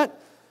go." Now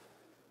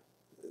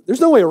there's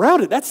no way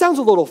around it. That sounds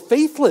a little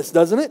faithless,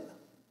 doesn't it?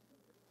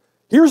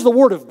 Here's the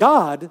word of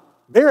God.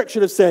 Barak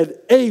should have said,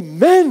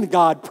 "Amen,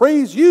 God,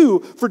 praise you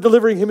for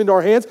delivering him into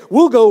our hands.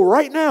 We'll go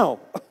right now."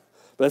 But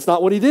that's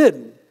not what he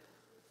did.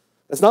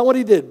 That's not what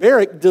he did.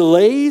 Barak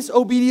delays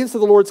obedience to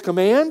the Lord's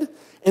command,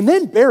 and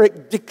then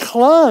Barak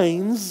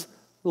declines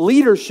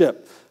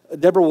leadership.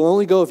 "Deborah will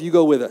only go if you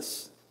go with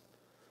us."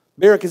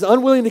 Barak is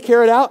unwilling to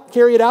carry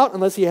it out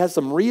unless he has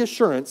some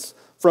reassurance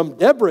from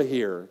Deborah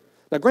here.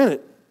 Now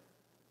granted,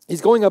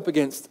 he's going up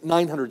against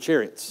 900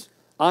 chariots,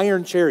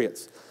 iron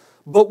chariots.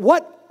 But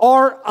what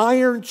are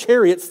iron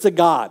chariots to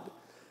God?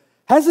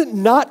 Has it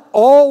not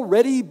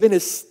already been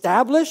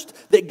established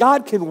that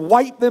God can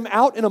wipe them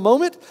out in a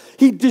moment?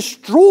 He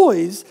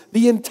destroys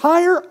the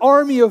entire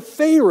army of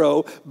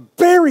Pharaoh,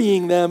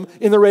 burying them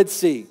in the Red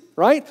Sea,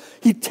 right?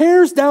 He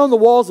tears down the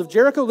walls of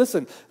Jericho.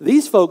 Listen,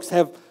 these folks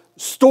have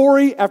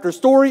story after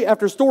story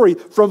after story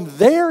from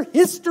their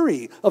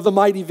history of the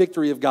mighty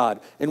victory of God.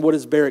 And what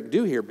does Barak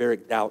do here?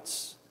 Barak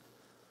doubts.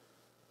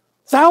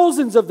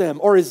 Thousands of them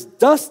are as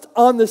dust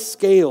on the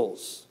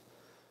scales.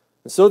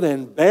 And so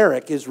then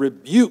Barak is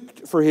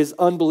rebuked for his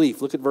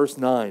unbelief. Look at verse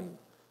 9.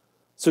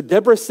 So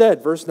Deborah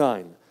said, verse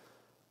 9,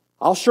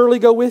 I'll surely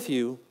go with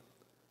you.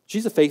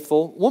 She's a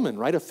faithful woman,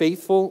 right? A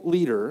faithful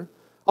leader.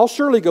 I'll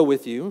surely go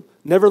with you.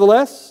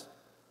 Nevertheless,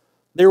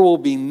 there will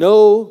be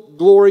no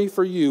glory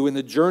for you in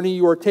the journey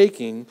you are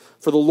taking,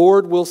 for the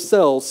Lord will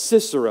sell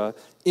Sisera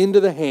into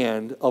the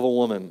hand of a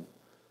woman.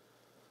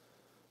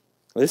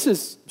 This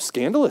is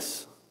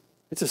scandalous.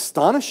 It's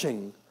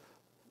astonishing.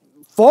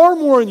 Far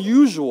more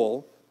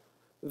unusual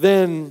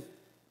than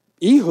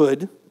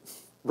Ehud,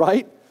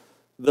 right?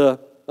 The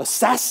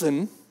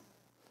assassin,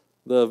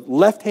 the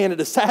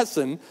left-handed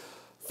assassin,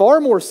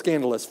 far more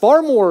scandalous,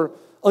 far more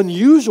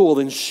unusual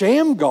than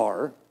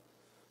Shamgar,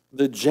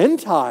 the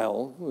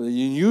Gentile, the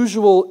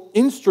unusual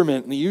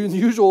instrument, the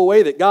unusual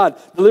way that God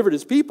delivered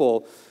his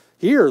people.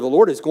 Here, the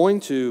Lord is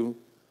going to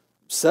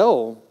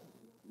sell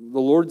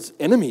the Lord's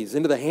enemies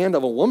into the hand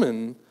of a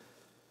woman.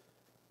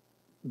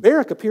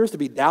 Barak appears to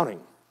be doubting.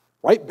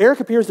 Right? Barak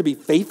appears to be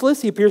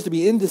faithless. He appears to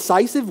be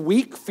indecisive,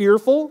 weak,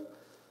 fearful.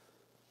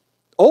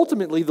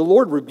 Ultimately, the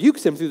Lord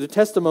rebukes him through the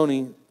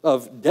testimony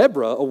of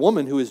Deborah, a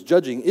woman who is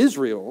judging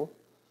Israel.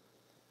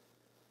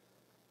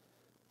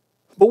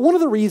 But one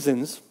of the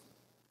reasons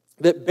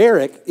that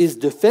Barak is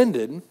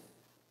defended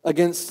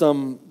against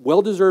some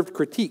well-deserved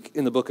critique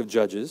in the book of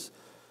Judges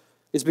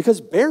is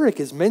because Barak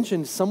is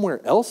mentioned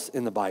somewhere else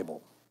in the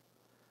Bible.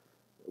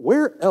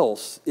 Where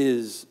else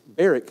is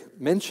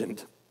Barak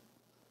mentioned?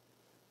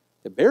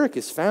 Barak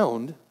is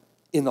found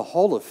in the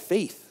Hall of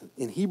Faith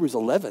in Hebrews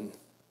 11.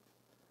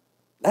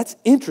 That's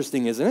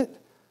interesting, isn't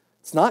it?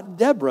 It's not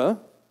Deborah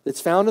that's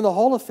found in the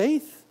Hall of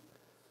Faith.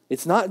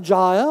 It's not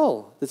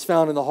Jael that's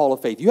found in the Hall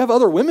of Faith. You have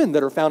other women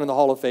that are found in the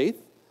Hall of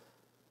Faith.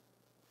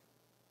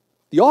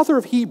 The author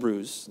of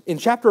Hebrews in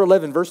chapter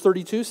 11, verse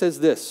 32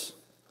 says this,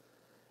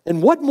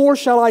 and what more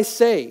shall I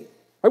say?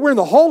 Right, we're in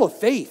the Hall of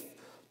Faith,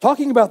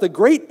 talking about the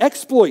great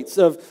exploits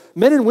of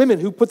men and women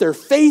who put their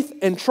faith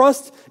and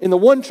trust in the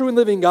one true and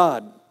living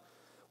God.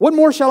 What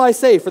more shall I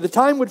say? For the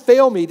time would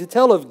fail me to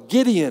tell of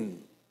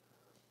Gideon,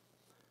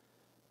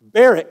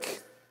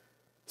 Barak,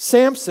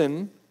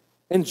 Samson,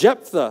 and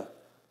Jephthah.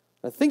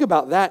 Now think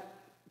about that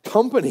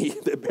company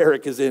that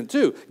Barak is in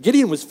too.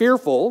 Gideon was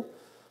fearful.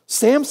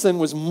 Samson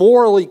was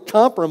morally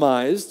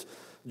compromised.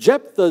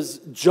 Jephthah's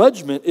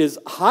judgment is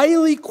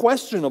highly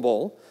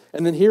questionable.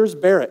 And then here's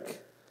Barak.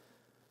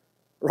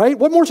 Right?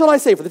 What more shall I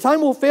say? For the time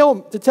will fail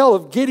to tell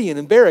of Gideon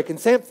and Barak and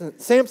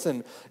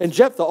Samson and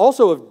Jephthah,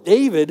 also of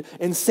David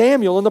and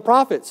Samuel and the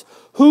prophets,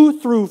 who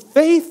through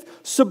faith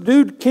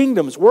subdued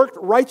kingdoms, worked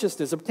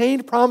righteousness,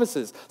 obtained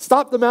promises,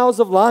 stopped the mouths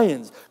of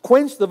lions,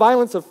 quenched the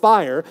violence of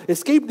fire,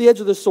 escaped the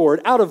edge of the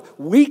sword, out of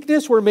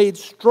weakness were made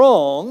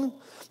strong,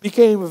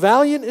 became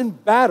valiant in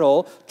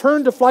battle,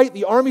 turned to flight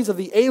the armies of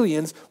the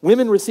aliens,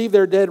 women received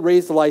their dead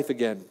raised to life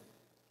again.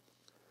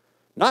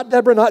 Not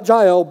Deborah, not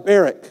Jael,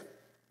 Barak.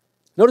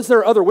 Notice there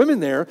are other women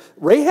there.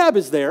 Rahab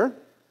is there.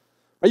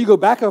 You go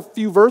back a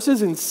few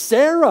verses and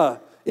Sarah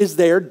is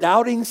there.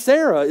 Doubting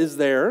Sarah is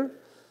there.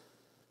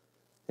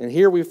 And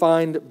here we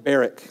find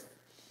Barak.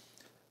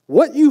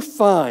 What you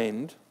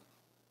find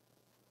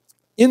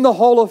in the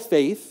Hall of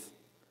Faith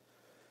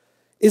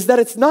is that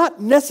it's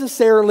not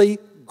necessarily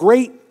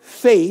great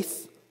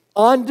faith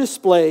on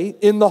display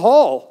in the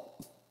hall.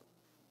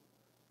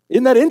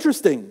 Isn't that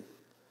interesting?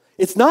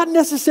 It's not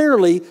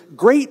necessarily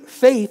great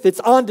faith that's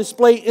on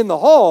display in the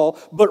hall,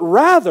 but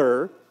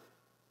rather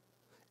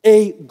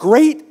a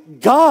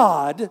great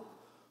God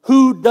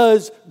who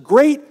does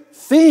great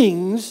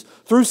things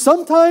through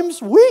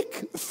sometimes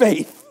weak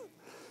faith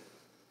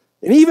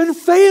and even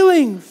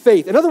failing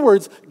faith. In other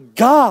words,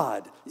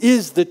 God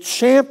is the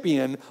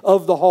champion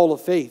of the Hall of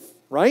Faith,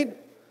 right?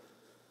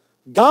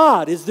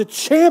 God is the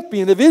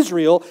champion of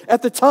Israel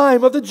at the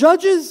time of the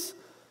judges.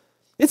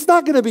 It's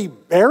not going to be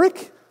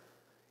Barak.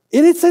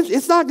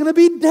 It's not going to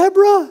be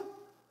Deborah.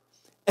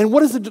 And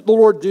what does the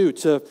Lord do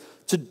to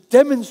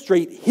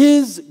demonstrate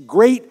his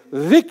great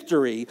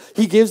victory?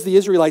 He gives the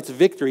Israelites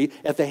victory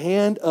at the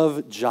hand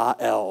of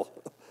Jael,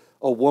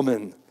 a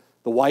woman,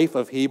 the wife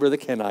of Heber the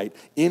Kenite,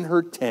 in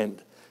her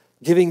tent,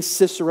 giving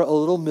Sisera a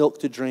little milk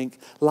to drink.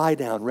 Lie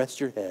down,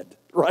 rest your head,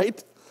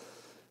 right?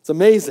 It's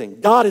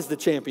amazing. God is the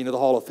champion of the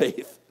Hall of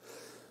Faith.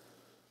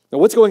 Now,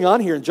 what's going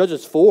on here in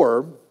Judges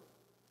 4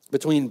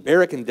 between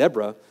Barak and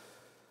Deborah?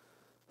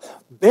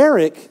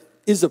 Barak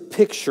is a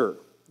picture.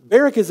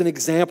 Barak is an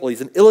example. He's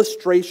an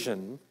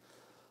illustration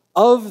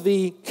of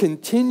the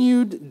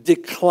continued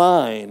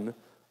decline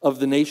of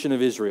the nation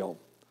of Israel.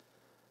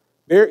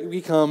 It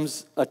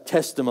becomes a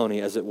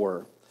testimony, as it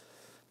were.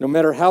 No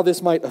matter how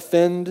this might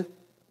offend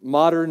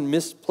modern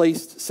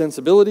misplaced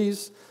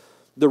sensibilities,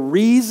 the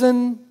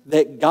reason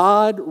that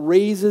God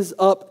raises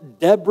up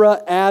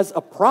Deborah as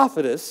a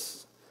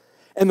prophetess,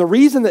 and the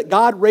reason that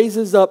God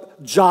raises up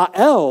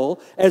Jael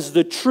as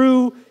the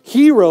true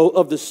hero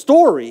of the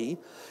story,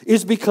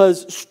 is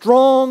because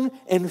strong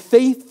and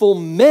faithful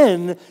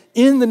men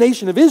in the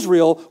nation of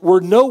Israel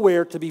were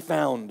nowhere to be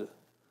found.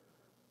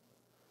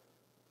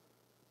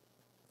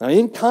 Now,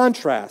 in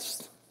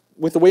contrast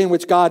with the way in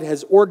which God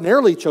has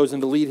ordinarily chosen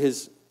to lead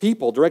his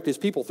people, direct his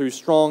people through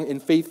strong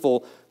and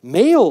faithful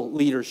male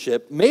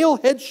leadership, male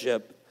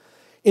headship,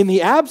 in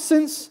the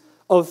absence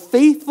of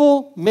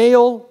faithful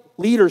male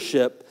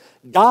leadership,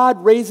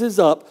 God raises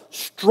up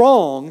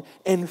strong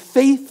and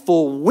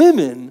faithful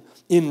women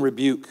in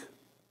rebuke.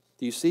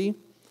 Do you see?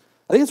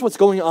 I think that's what's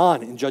going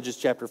on in Judges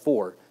chapter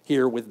 4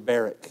 here with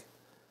Barak.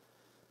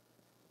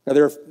 Now,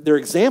 there are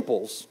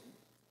examples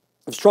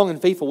of strong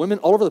and faithful women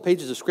all over the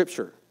pages of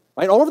Scripture.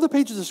 Right? All over the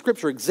pages of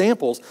Scripture,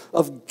 examples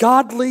of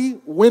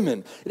godly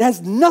women. It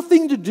has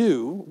nothing to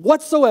do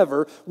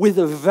whatsoever with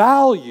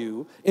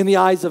value in the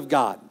eyes of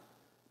God.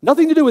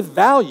 Nothing to do with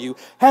value,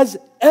 has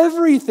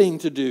everything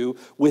to do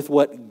with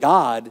what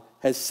God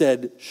has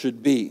said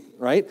should be,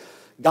 right?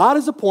 God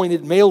has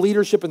appointed male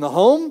leadership in the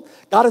home.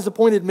 God has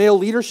appointed male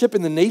leadership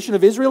in the nation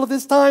of Israel at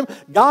this time.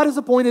 God has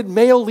appointed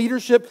male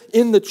leadership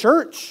in the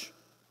church.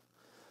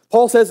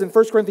 Paul says in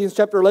 1 Corinthians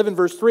chapter 11,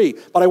 verse 3,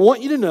 "But I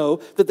want you to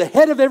know that the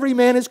head of every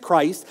man is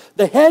Christ,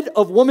 the head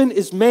of woman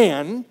is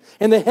man,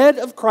 and the head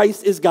of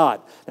Christ is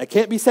God." That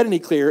can't be said any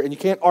clearer, and you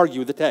can't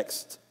argue with the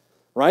text,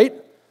 right?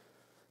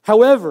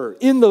 However,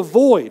 in the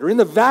void or in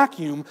the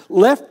vacuum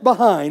left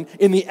behind,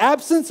 in the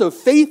absence of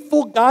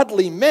faithful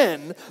godly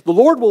men, the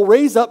Lord will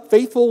raise up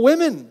faithful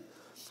women.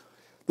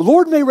 The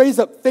Lord may raise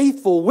up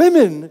faithful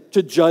women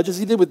to judge, as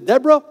he did with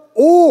Deborah,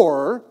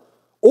 or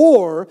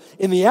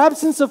in the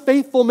absence of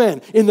faithful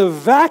men, in the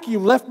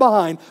vacuum left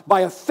behind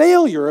by a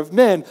failure of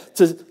men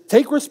to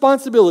take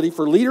responsibility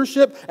for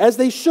leadership as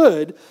they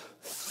should,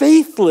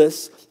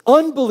 faithless,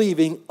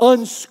 unbelieving,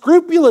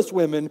 unscrupulous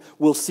women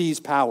will seize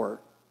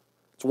power.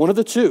 It's one of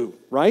the two,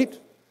 right?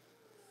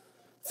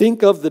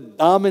 Think of the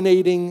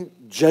dominating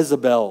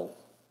Jezebel.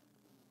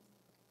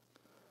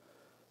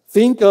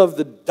 Think of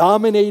the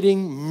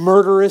dominating,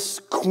 murderous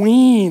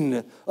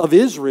queen of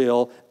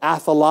Israel,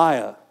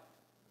 Athaliah.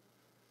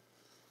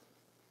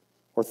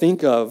 Or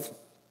think of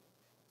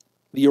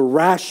the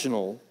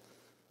irrational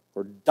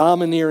or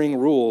domineering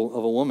rule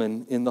of a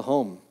woman in the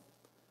home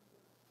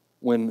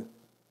when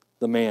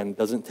the man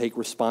doesn't take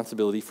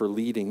responsibility for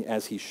leading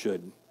as he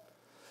should.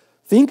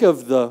 Think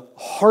of the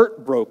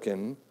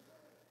heartbroken,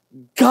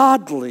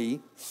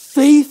 godly,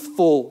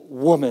 faithful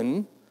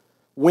woman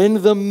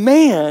when the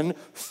man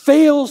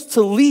fails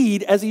to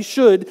lead as he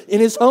should in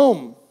his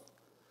home.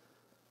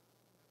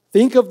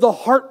 Think of the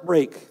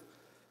heartbreak.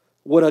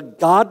 What a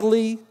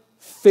godly,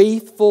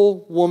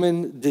 faithful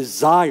woman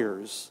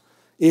desires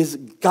is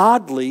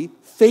godly,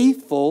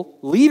 faithful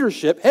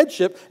leadership,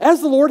 headship,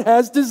 as the Lord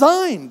has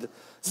designed.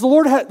 The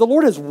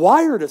Lord has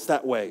wired us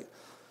that way.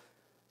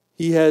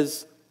 He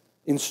has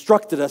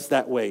instructed us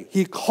that way.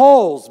 He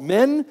calls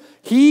men,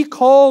 he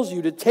calls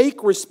you to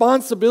take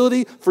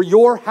responsibility for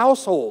your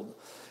household.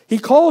 He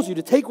calls you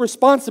to take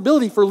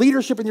responsibility for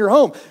leadership in your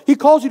home. He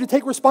calls you to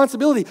take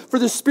responsibility for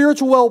the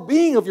spiritual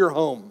well-being of your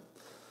home,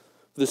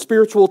 the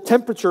spiritual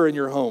temperature in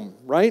your home,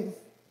 right?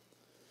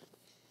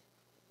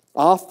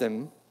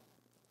 Often,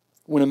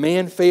 when a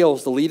man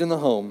fails to lead in the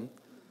home,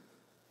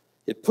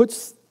 it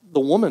puts the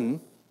woman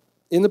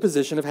in the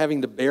position of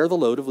having to bear the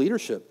load of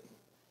leadership.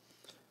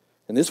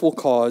 And this will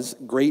cause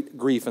great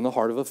grief in the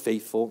heart of a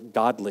faithful,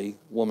 godly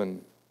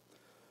woman.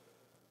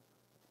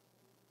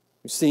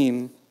 We've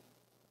seen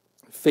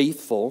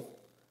faithful,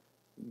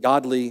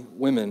 godly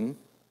women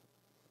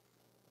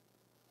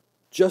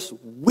just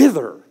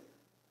wither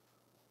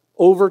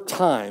over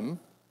time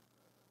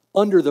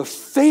under the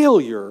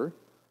failure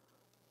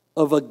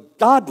of a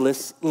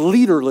godless,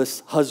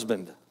 leaderless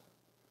husband.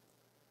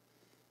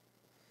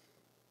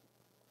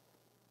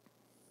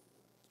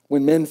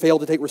 When men fail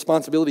to take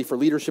responsibility for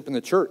leadership in the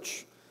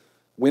church,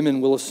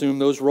 women will assume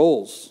those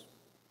roles.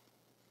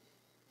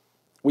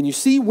 When you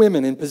see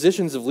women in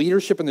positions of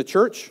leadership in the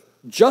church,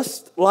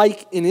 just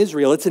like in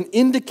Israel, it's an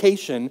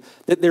indication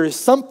that there is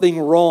something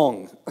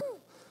wrong.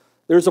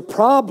 There's a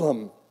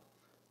problem.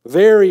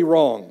 Very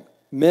wrong.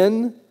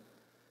 Men,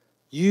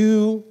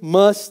 you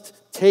must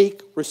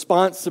take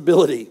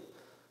responsibility.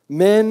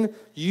 Men,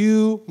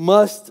 you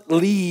must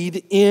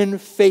lead in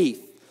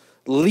faith.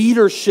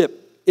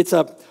 Leadership, it's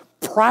a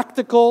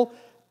practical,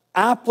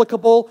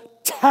 applicable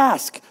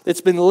task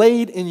that's been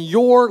laid in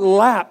your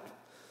lap.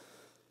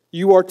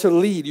 You are to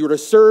lead. You are to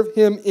serve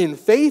him in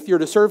faith. You are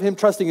to serve him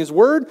trusting his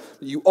word.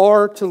 You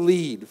are to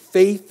lead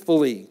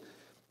faithfully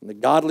in the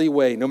godly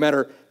way, no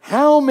matter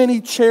how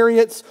many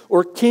chariots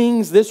or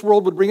kings this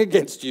world would bring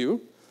against you.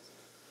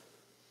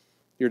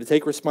 You're to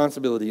take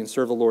responsibility and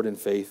serve the Lord in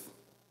faith.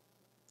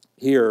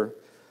 Here,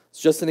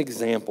 it's just an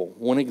example,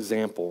 one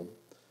example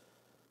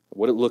of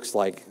what it looks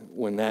like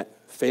when that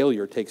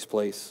failure takes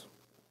place.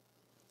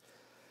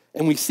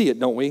 And we see it,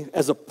 don't we,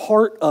 as a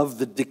part of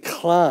the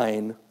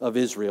decline of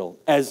Israel.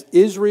 As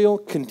Israel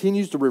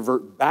continues to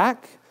revert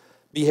back,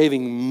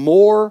 behaving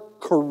more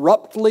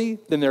corruptly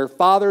than their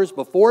fathers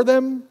before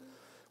them,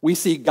 we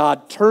see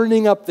God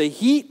turning up the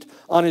heat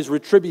on his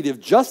retributive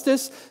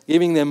justice,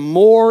 giving them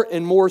more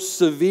and more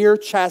severe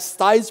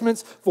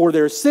chastisements for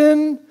their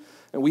sin.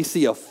 And we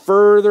see a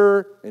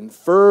further and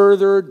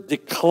further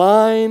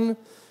decline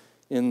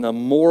in the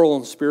moral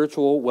and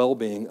spiritual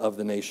well-being of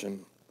the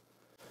nation.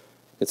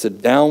 It's a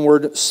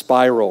downward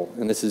spiral,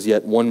 and this is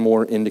yet one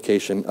more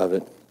indication of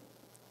it.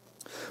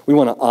 We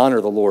want to honor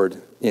the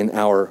Lord in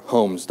our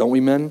homes, don't we,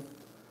 men?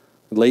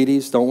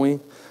 Ladies, don't we?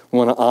 We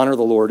want to honor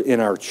the Lord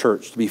in our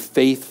church, to be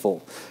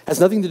faithful.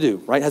 Has nothing to do,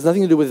 right? Has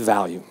nothing to do with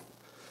value.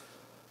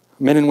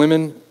 Men and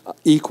women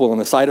equal in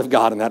the sight of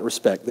God in that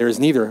respect. There is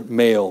neither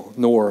male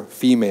nor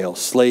female,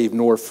 slave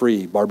nor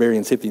free,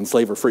 barbarian, Scythian,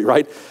 slave or free,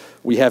 right?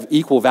 We have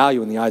equal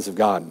value in the eyes of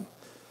God.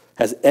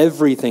 Has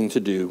everything to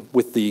do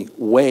with the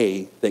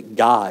way that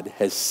God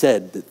has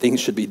said that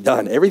things should be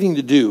done. Everything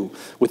to do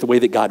with the way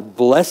that God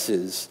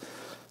blesses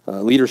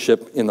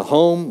leadership in the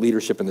home,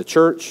 leadership in the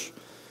church,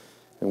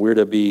 and we're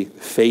to be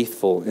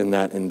faithful in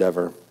that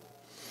endeavor.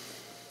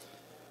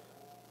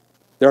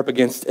 They're up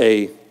against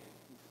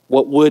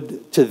what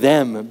would to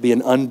them be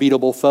an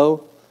unbeatable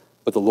foe,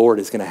 but the Lord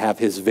is going to have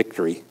his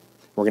victory.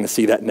 We're going to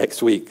see that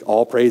next week.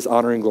 All praise,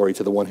 honor, and glory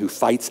to the one who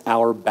fights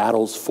our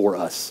battles for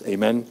us.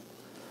 Amen.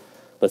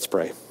 Let's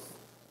pray.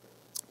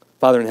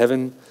 Father in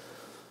heaven,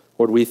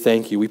 Lord, we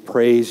thank you. We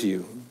praise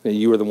you that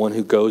you are the one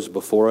who goes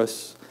before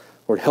us.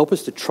 Lord, help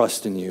us to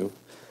trust in you.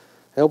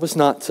 Help us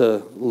not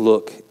to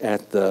look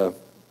at the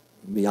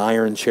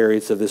iron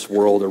chariots of this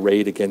world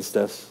arrayed against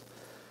us.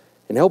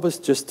 And help us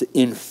just to,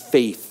 in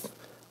faith,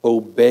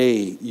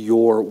 obey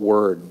your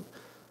word.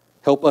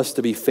 Help us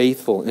to be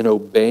faithful in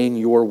obeying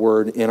your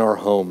word in our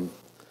home.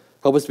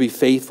 Help us to be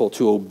faithful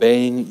to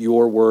obeying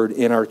your word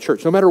in our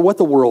church. No matter what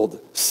the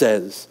world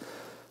says,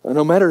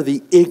 no matter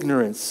the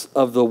ignorance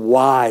of the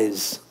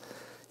wise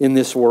in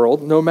this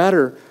world, no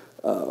matter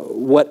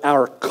what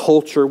our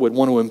culture would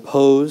want to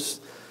impose,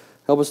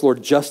 help us,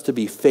 Lord, just to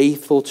be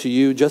faithful to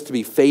you, just to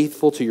be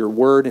faithful to your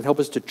word, and help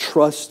us to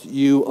trust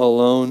you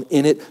alone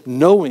in it,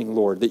 knowing,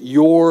 Lord, that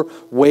your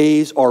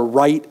ways are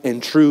right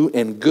and true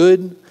and good,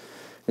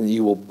 and that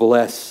you will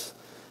bless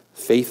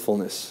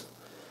faithfulness.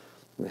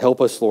 Help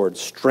us, Lord,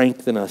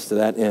 strengthen us to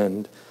that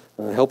end.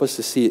 Help us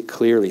to see it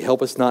clearly.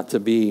 Help us not to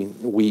be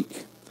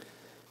weak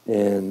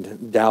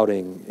and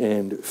doubting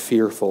and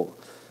fearful,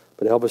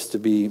 but help us to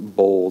be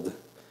bold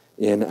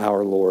in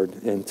our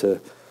Lord and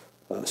to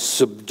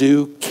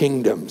subdue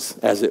kingdoms,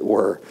 as it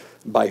were,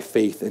 by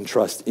faith and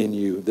trust in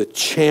you, the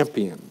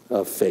champion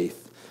of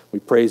faith. We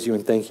praise you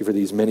and thank you for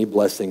these many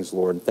blessings,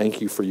 Lord. And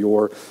thank you for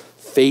your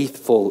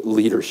faithful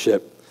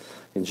leadership.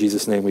 In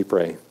Jesus' name we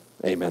pray.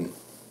 Amen.